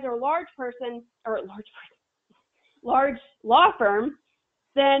medium-sized or large law firm,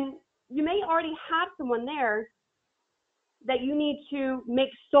 then you may already have someone there that you need to make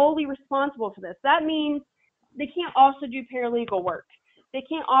solely responsible for this. That means they can't also do paralegal work. They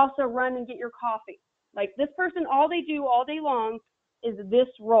can't also run and get your coffee. Like this person, all they do all day long is this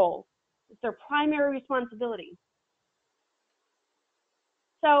role. It's their primary responsibility.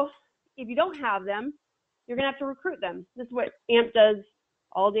 So if you don't have them, you're going to have to recruit them. This is what AMP does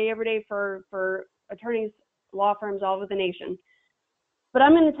all day, every day for attorneys, law firms all over the nation. But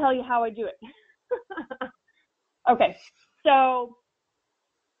I'm going to tell you how I do it. Okay, so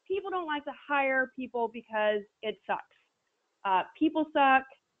people don't like to hire people because it sucks. People suck.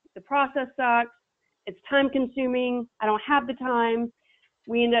 The process sucks. It's time consuming. I don't have the time.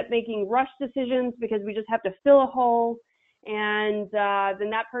 We end up making rush decisions because we just have to fill a hole. And then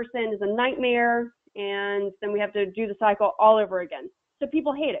that person is a nightmare. And then we have to do the cycle all over again. So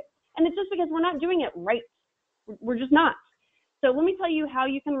people hate it. And it's just because we're not doing it right. We're just not. So let me tell you how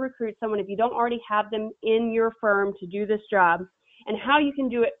you can recruit someone if you don't already have them in your firm to do this job, and how you can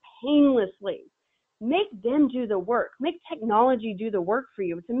do it painlessly. Make them do the work. Make technology do the work for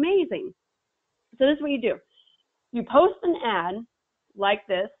you. It's amazing. So this is what you do. You post an ad like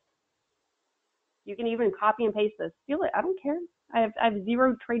this. You can even copy and paste this. Steal it. I don't care. I have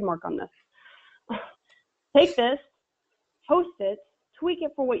zero trademark on this. Take this, post it, tweak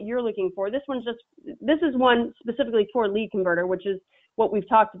it for what you're looking for. This is one specifically for lead converter, which is what we've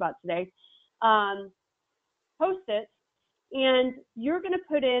talked about today. Post it, and you're going to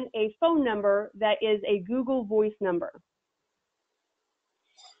put in a phone number that is a Google Voice number.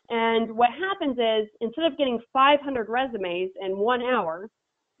 And what happens is, instead of getting 500 resumes in 1 hour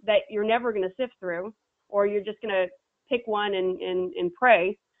that you're never going to sift through, or you're just going to pick one and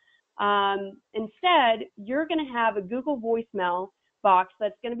pray, instead, you're going to have a Google voicemail box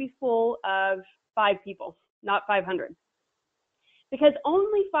that's going to be full of 5 people, not 500. Because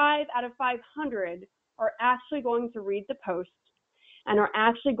only 5 out of 500 are actually going to read the post and are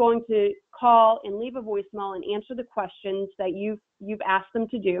actually going to call and leave a voicemail and answer the questions that you've asked them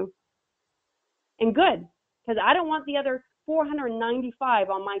to do. And good, because I don't want the other 495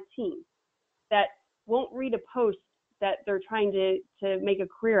 on my team that won't read a post that they're trying to make a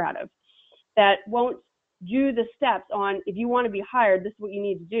career out of, that won't do the steps on, if you want to be hired, this is what you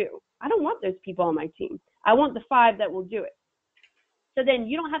need to do. I don't want those people on my team. I want the 5 that will do it. So then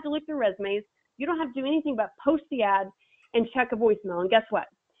you don't have to look through resumes. You don't have to do anything but post the ad and check a voicemail. And guess what?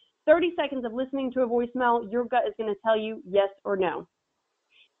 30 seconds of listening to a voicemail, your gut is going to tell you yes or no.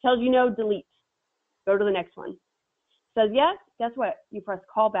 Tells you no, delete. Go to the next one. Says yes, guess what? You press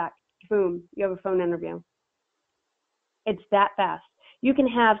call back. Boom, you have a phone interview. It's that fast. You can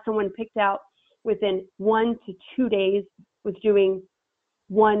have someone picked out within 1 to 2 days with doing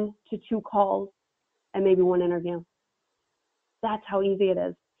 1 to 2 calls and maybe 1 interview. That's how easy it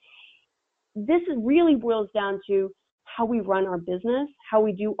is. This really boils down to how we run our business, how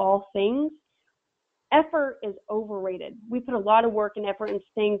we do all things. Effort is overrated. We put a lot of work and effort into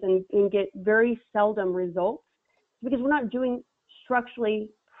things and get very seldom results because we're not doing structurally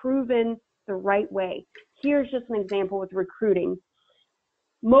proven the right way. Here's just an example with recruiting.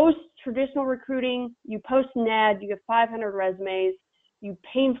 Most traditional recruiting, you post an ad, you get 500 resumes, You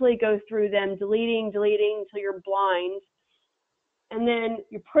painfully go through them, deleting until you're blind. And then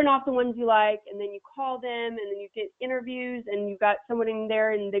you print off the ones you like, and then you call them, and then you get interviews, and you've got someone in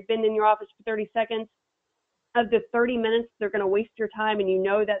there, and they've been in your office for 30 seconds. Of the 30 minutes, they're going to waste your time, and you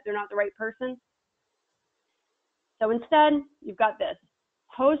know that they're not the right person. So instead, you've got this.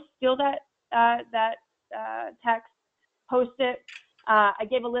 Steal that text, post it. I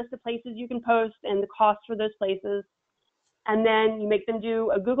gave a list of places you can post and the cost for those places. And then you make them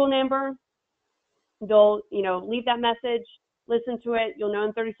do a Google number. They'll, leave that message, listen to it. You'll know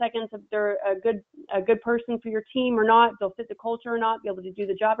in 30 seconds if they're a good person for your team or not, if they'll fit the culture or not, be able to do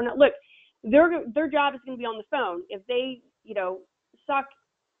the job or not. Look, their job is going to be on the phone. If they, suck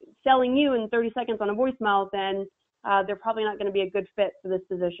selling you in 30 seconds on a voicemail, then they're probably not going to be a good fit for this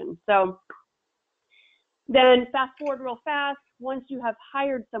position. So then fast forward real fast. Once you have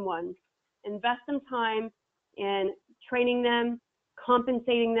hired someone, invest some time in training them,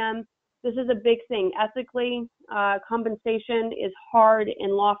 compensating them. This is a big thing. Ethically, compensation is hard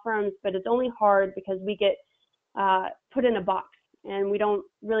in law firms, but it's only hard because we get put in a box and we don't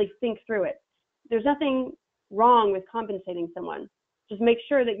really think through it. There's nothing wrong with compensating someone. Just make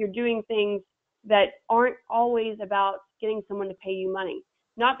sure that you're doing things that aren't always about getting someone to pay you money.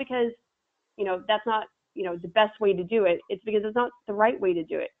 Not because, that's not, the best way to do it. It's because it's not the right way to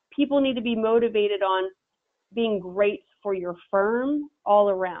do it. People need to be motivated on being great for your firm all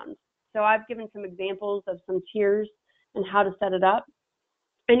around. So I've given some examples of some tiers and how to set it up,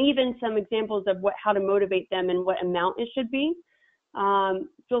 and even some examples of how to motivate them and what amount it should be.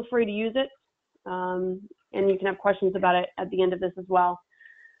 Feel free to use it, and you can have questions about it at the end of this as well.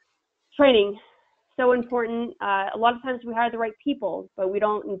 Training, so important. A lot of times we hire the right people, but we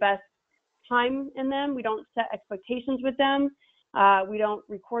don't invest time in them. We don't set expectations with them. We don't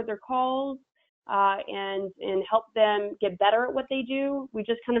record their calls and help them get better at what they do. We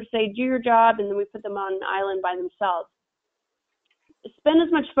just kind of say, do your job, and then we put them on an island by themselves. Spend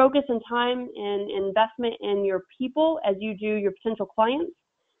as much focus and time and investment in your people as you do your potential clients,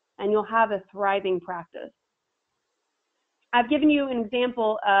 and you'll have a thriving practice. I've given you an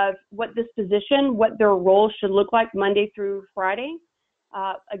example of what this position, what their role should look like Monday through Friday.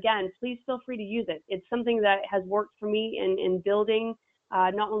 Again, please feel free to use it. It's something that has worked for me in building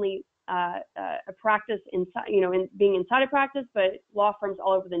not only a practice inside, in being inside a practice, but law firms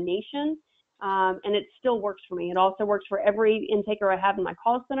all over the nation. And it still works for me. It also works for every intaker I have in my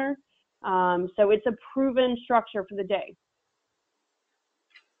call center. So it's a proven structure for the day.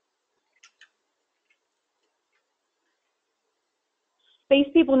 Base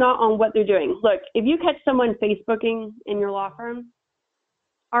people not on what they're doing. Look, if you catch someone Facebooking in your law firm,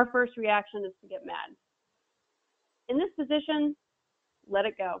 our first reaction is to get mad. In this position, let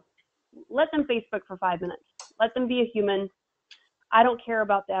it go. Let them Facebook for 5 minutes. Let them be a human. I don't care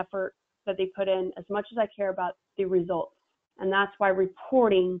about the effort that they put in as much as I care about the results. And that's why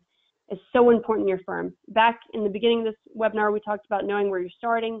reporting is so important in your firm. Back in the beginning of this webinar, we talked about knowing where you're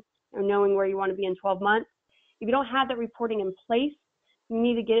starting and knowing where you want to be in 12 months. If you don't have that reporting in place, you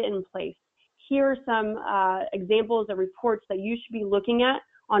need to get it in place. Here are some examples of reports that you should be looking at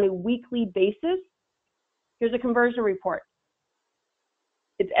on a weekly basis. Here's a conversion report.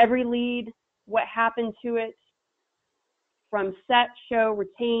 It's every lead, what happened to it, from set, show,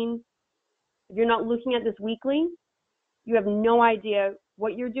 retain. If you're not looking at this weekly, you have no idea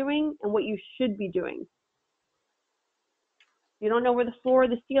what you're doing and what you should be doing. If you don't know where the floor or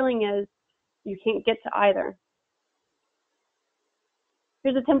the ceiling is, you can't get to either.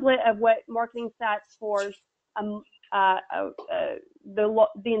 Here's a template of what marketing stats for the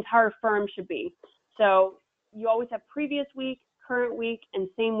entire firm should be. So you always have previous week, current week, and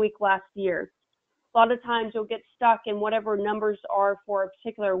same week last year. A lot of times you'll get stuck in whatever numbers are for a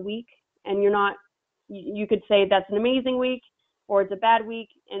particular week, and you could say that's an amazing week or it's a bad week,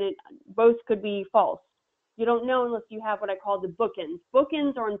 and both could be false. You don't know unless you have what I call the bookends.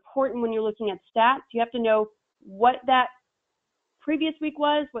 Bookends are important when you're looking at stats. You have to know what that previous week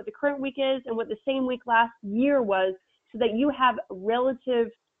was, what the current week is, and what the same week last year was, so that you have relative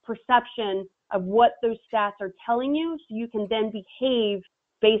perception of what those stats are telling you, so you can then behave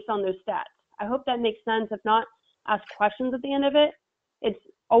based on those stats. I hope that makes sense. If not, ask questions at the end of it. It's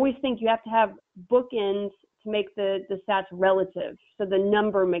always think you have to have bookends to make the stats relative, so the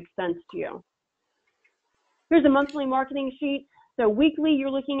number makes sense to you. Here's a monthly marketing sheet. So weekly,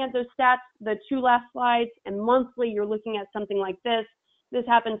 you're looking at those stats, the two last slides, and monthly, you're looking at something like this. This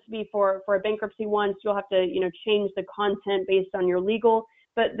happens to be for a bankruptcy one, so you'll have to change the content based on your legal,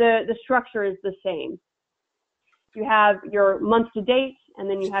 but the structure is the same. You have your month to date, and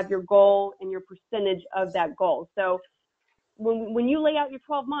then you have your goal and your percentage of that goal. So when you lay out your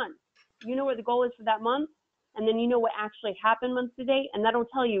 12 months, you know what the goal is for that month, and then you know what actually happened month to date, and that'll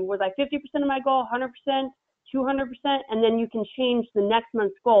tell you, was I 50% of my goal, 100%, 200%, and then you can change the next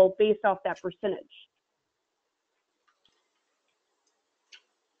month's goal based off that percentage.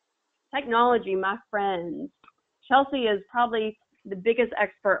 Technology, my friends. Chelsea is probably the biggest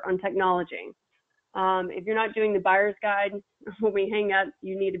expert on technology. If you're not doing the buyer's guide when we hang out,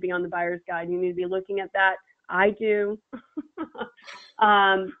 you need to be on the buyer's guide. You need to be looking at that. I do.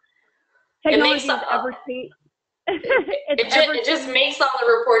 Technology is ever changing. It just makes all the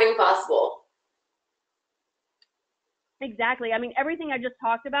reporting possible. Exactly. I mean, everything I just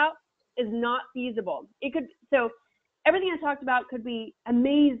talked about is not feasible. So everything I talked about could be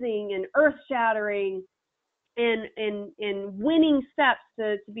amazing and earth-shattering and winning steps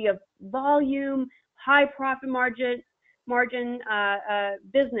to be a volume, high profit margin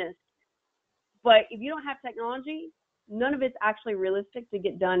business. But if you don't have technology, none of it's actually realistic to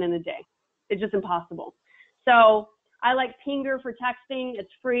get done in a day. It's just impossible. So I like Pinger for texting. It's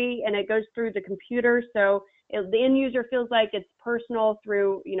free and it goes through the computer. So the end user feels like it's personal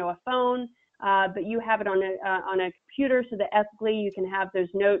through, a phone, but you have it on a computer so that ethically you can have those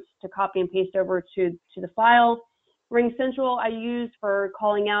notes to copy and paste over to the file. Ring Central I use for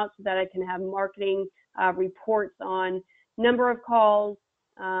calling out so that I can have marketing reports on number of calls,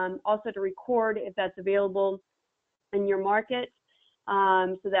 also to record if that's available in your market,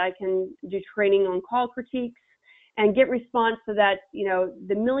 so that I can do training on call critiques and get response so that,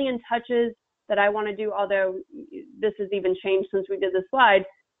 the million touches that I want to do, although this has even changed since we did this slide,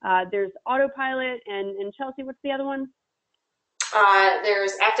 there's autopilot and Chelsea, what's the other one?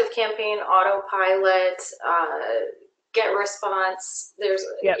 There's Active Campaign, autopilot, get response, there's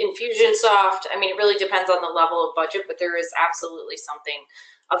Infusionsoft. I mean, it really depends on the level of budget, but there is absolutely something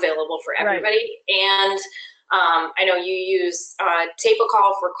available for everybody. Right. And I know you use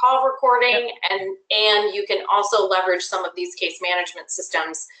Tape-A-Call for call recording, and you can also leverage some of these case management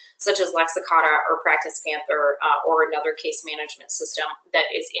systems such as Lexicata or Practice Panther or another case management system that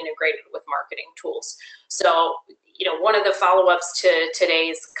is integrated with marketing tools. So, one of the follow-ups to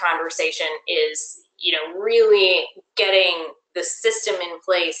today's conversation is, really getting the system in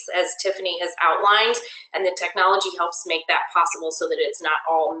place as Tiffany has outlined, and the technology helps make that possible so that it's not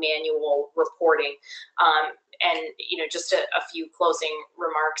all manual reporting. And, just a few closing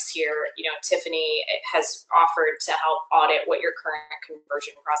remarks here. Tiffany has offered to help audit what your current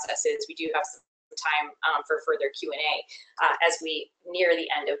conversion process is. We do have some time for further Q&A as we near the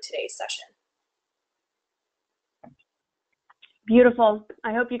end of today's session. Beautiful.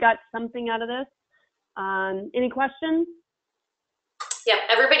 I hope you got something out of this. Any questions? Yeah,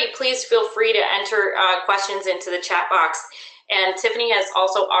 everybody please feel free to enter questions into the chat box. And Tiffany has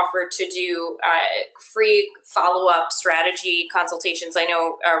also offered to do free follow-up strategy consultations. I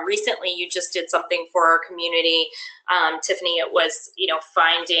know recently you just did something for our community. Tiffany, it was,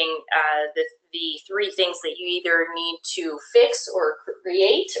 finding the three things that you either need to fix or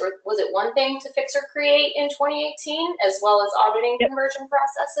create, or was it one thing to fix or create in 2018, as well as auditing conversion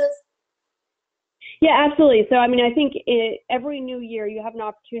processes? Yeah, absolutely. So, I mean, I think every new year you have an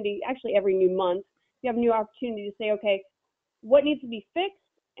opportunity, actually every new month, you have a new opportunity to say, okay, what needs to be fixed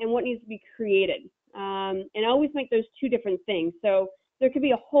and what needs to be created. And I always make those two different things. So there could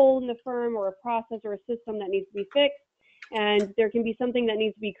be a hole in the firm or a process or a system that needs to be fixed, and there can be something that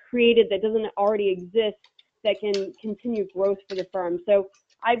needs to be created that doesn't already exist that can continue growth for the firm. So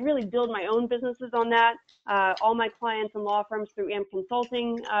I really build my own businesses on that. All my clients and law firms through AMP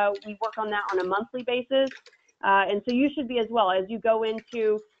Consulting, we work on that on a monthly basis. And so you should be as well as you go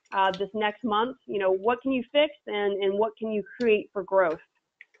into this next month, what can you fix and what can you create for growth?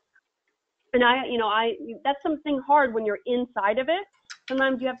 And that's something hard when you're inside of it.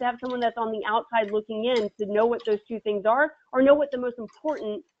 Sometimes you have to have someone that's on the outside looking in to know what those two things are, or know what the most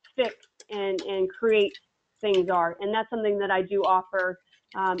important fix and create things are. And that's something that I do offer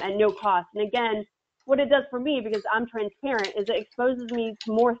at no cost. And again, what it does for me, because I'm transparent, is it exposes me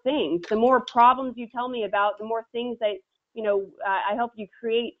to more things. The more problems you tell me about, the more things that I help you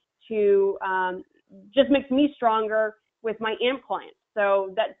create to just makes me stronger with my AMP clients.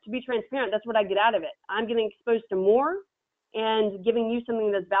 So that, to be transparent, that's what I get out of it. I'm getting exposed to more and giving you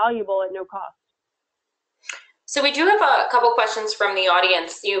something that's valuable at no cost. So we do have a couple questions from the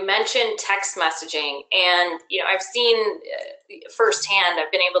audience. You mentioned text messaging, and I've seen firsthand,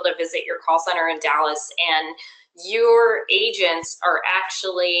 I've been able to visit your call center in Dallas, and your agents are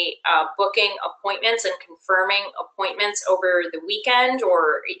actually booking appointments and confirming appointments over the weekend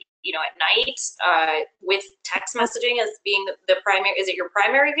or at night with text messaging as being the primary. Is it your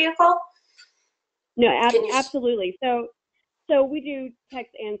primary vehicle? No, absolutely. So So we do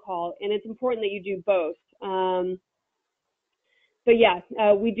text and call, and it's important that you do both. But yeah,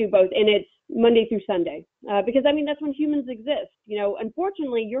 we do both, and it's Monday through Sunday, because I mean, that's when humans exist. You know,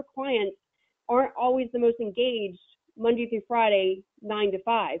 unfortunately, your clients aren't always the most engaged Monday through Friday, 9 to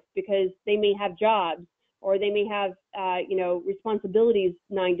 5, because they may have jobs or they may have, you know, responsibilities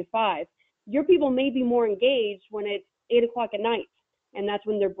 9 to 5. Your people may be more engaged when it's 8 o'clock at night, and that's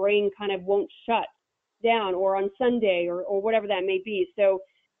when their brain kind of won't shut down, or on Sunday, or whatever that may be. So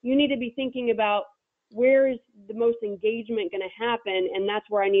you need to be thinking about, where is the most engagement going to happen, and that's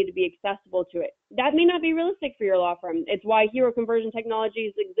where I need to be accessible to it. That may not be realistic for your law firm. It's why Hero Conversion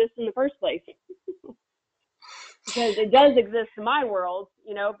Technologies exist in the first place. Because it does exist in my world,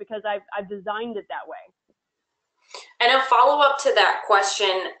 you know, because I've designed it that way. And a follow-up to that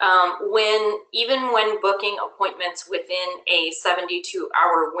question, even when booking appointments within a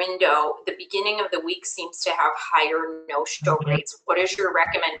 72-hour window, the beginning of the week seems to have higher no-show rates. What is your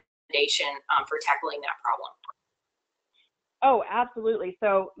recommendation for tackling that problem? Oh, absolutely.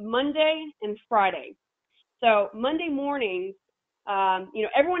 So Monday and Friday. So Monday mornings, you know,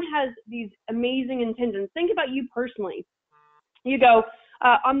 everyone has these amazing intentions. Think about you personally. You go,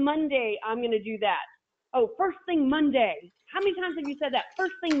 on Monday, I'm going to do that. Oh, first thing Monday. How many times have you said that?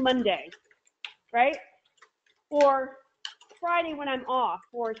 First thing Monday, right? Or Friday when I'm off,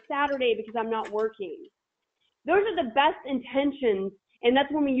 or Saturday because I'm not working. Those are the best intentions, and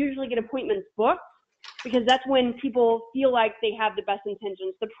that's when we usually get appointments booked, because that's when people feel like they have the best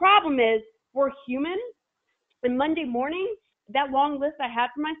intentions. The problem is, we're human, and Monday morning, that long list I had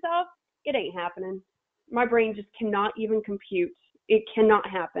for myself, it ain't happening. My brain just cannot even compute. It cannot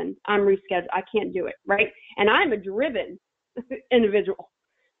happen. I'm rescheduled. I can't do it, right? And I'm a driven individual.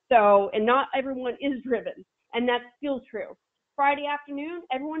 So, and not everyone is driven, and that's still true. Friday afternoon,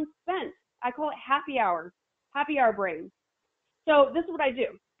 everyone's spent. I call it happy hour brain. So this is what I do.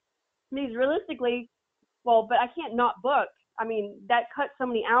 Because realistically, well, but I can't not book. I mean, that cuts so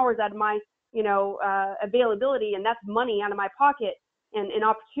many hours out of my, you know, availability, and that's money out of my pocket, and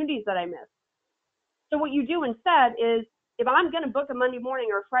opportunities that I miss. So what you do instead is, if I'm going to book a Monday morning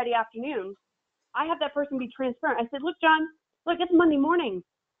or a Friday afternoon, I have that person be transparent. I said, look, John, look, it's Monday morning.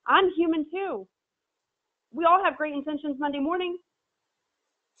 I'm human too. We all have great intentions Monday morning.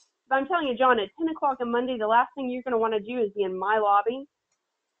 But I'm telling you, John, at 10 o'clock on Monday, the last thing you're going to want to do is be in my lobby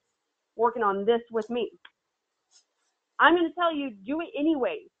working on this with me. I'm going to tell you, do it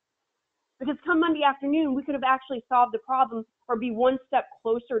anyway. Because come Monday afternoon, we could have actually solved the problem, or be one step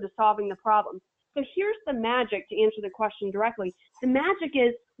closer to solving the problem. So here's the magic, to answer the question directly. The magic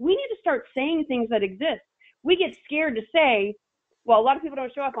is, we need to start saying things that exist. We get scared to say, well, a lot of people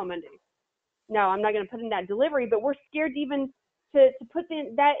don't show up on Monday. No, I'm not going to put in that delivery, but we're scared even to put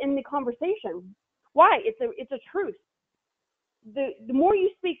that in the conversation. Why? It's a truth. The more you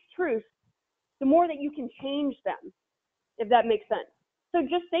speak truth, the more that you can change them, if that makes sense. So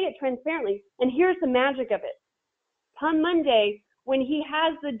just say it transparently. And here's the magic of it. Come Monday, when he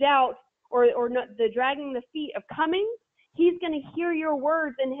has the doubt or not, the dragging the feet of coming, he's going to hear your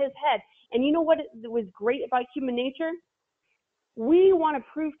words in his head. And you know what was great about human nature? We want to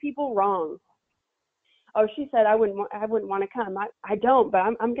prove people wrong. Oh, she said I wouldn't want to come. I don't, but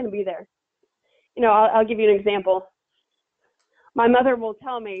I'm going to be there. You know, I'll give you an example. My mother will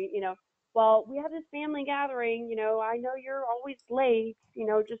tell me, you know, well, we have this family gathering, you know, I know you're always late, you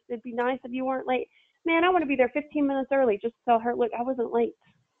know, just it'd be nice if you weren't late. Man, I want to be there 15 minutes early just to tell her, look, I wasn't late.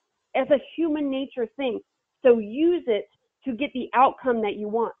 It's a human nature thing. So use it to get the outcome that you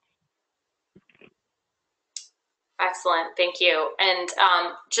want. Excellent, thank you. And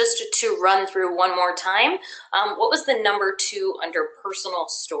just to run through one more time, what was the number 2 under personal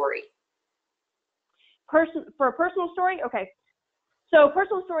story? For a personal story? Okay. So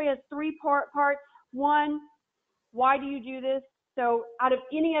personal story has 3 parts. 1, why do you do this? So out of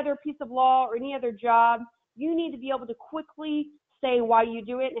any other piece of law or any other job, you need to be able to quickly say why you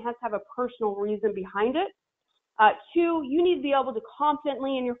do it, and it has to have a personal reason behind it. 2, you need to be able to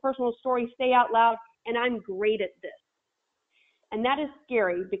confidently in your personal story say out loud, and I'm great at this. And that is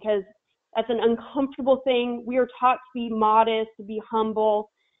scary, because that's an uncomfortable thing. We are taught to be modest, to be humble.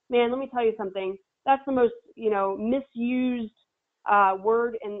 Man, let me tell you something. That's the most, you know, misused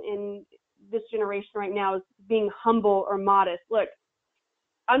word in this generation right now, is being humble or modest. Look,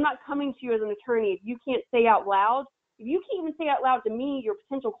 I'm not coming to you as an attorney if you can't say out loud. If you can't even say out loud to me, your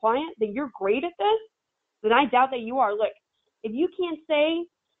potential client, that you're great at this, then I doubt that you are. Look, if you can't say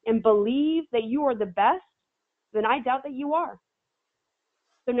and believe that you are the best, then I doubt that you are.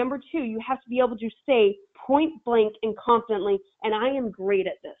 So number 2, you have to be able to say point blank and confidently, and I am great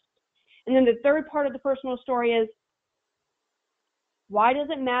at this. And then the third part of the personal story is, Why does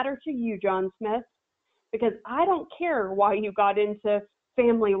it matter to you, John Smith? Because I don't care why you got into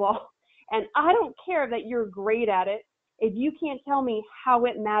family law, and I don't care that you're great at it if you can't tell me how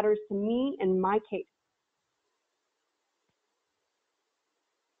it matters to me and my case.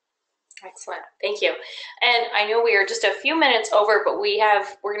 Excellent. Thank you. And I know we are just a few minutes over, but we're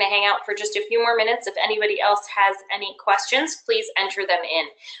going to hang out for just a few more minutes. If anybody else has any questions, please enter them in.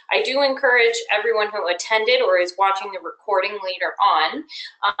 I do encourage everyone who attended or is watching the recording later on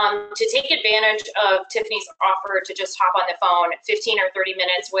to take advantage of Tiffany's offer to just hop on the phone. 15 or 30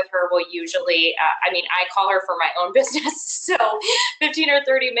 minutes with her will usually, I call her for my own business. So 15 or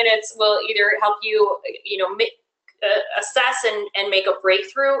 30 minutes will either help you, assess and make a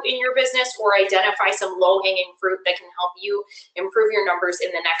breakthrough in your business, or identify some low-hanging fruit that can help you improve your numbers in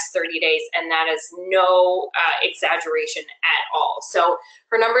the next 30 days. And that is no exaggeration at all. So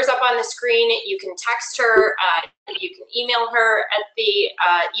her number's up on the screen. You can text her, you can email her at the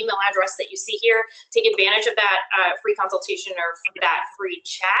email address that you see here. Take advantage of that free consultation or that free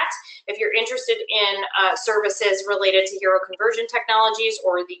chat. If you're interested in services related to hero conversion technologies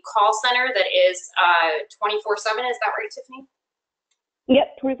or the call center that is 24/7, is that right, Tiffany?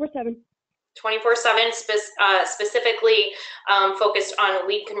 Yep, 24/7. 24/7, specifically focused on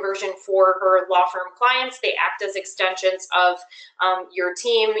lead conversion for her law firm clients. They act as extensions of your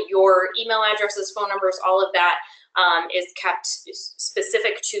team, your email addresses, phone numbers, all of that is kept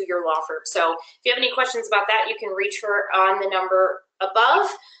specific to your law firm. So if you have any questions about that, you can reach her on the number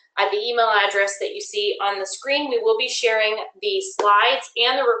above. At the email address that you see on the screen. We will be sharing the slides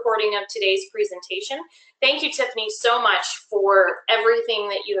and the recording of today's presentation. Thank you, Tiffany, so much for everything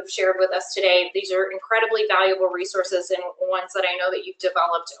that you have shared with us today. These are incredibly valuable resources and ones that I know that you've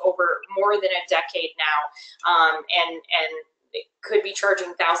developed over more than a decade now, and it could be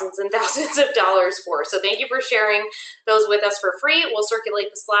charging thousands and thousands of dollars for. So thank you for sharing those with us for free. We'll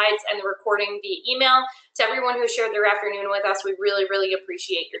circulate the slides and the recording via email. To everyone who shared their afternoon with us, we really, really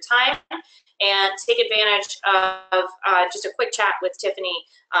appreciate your time. And take advantage of just a quick chat with Tiffany,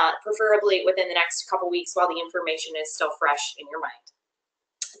 preferably within the next couple weeks while the information is still fresh in your mind.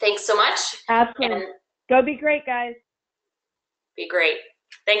 Thanks so much. Absolutely. And go be great, guys. Be great.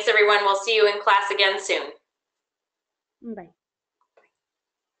 Thanks, everyone. We'll see you in class again soon. Bye.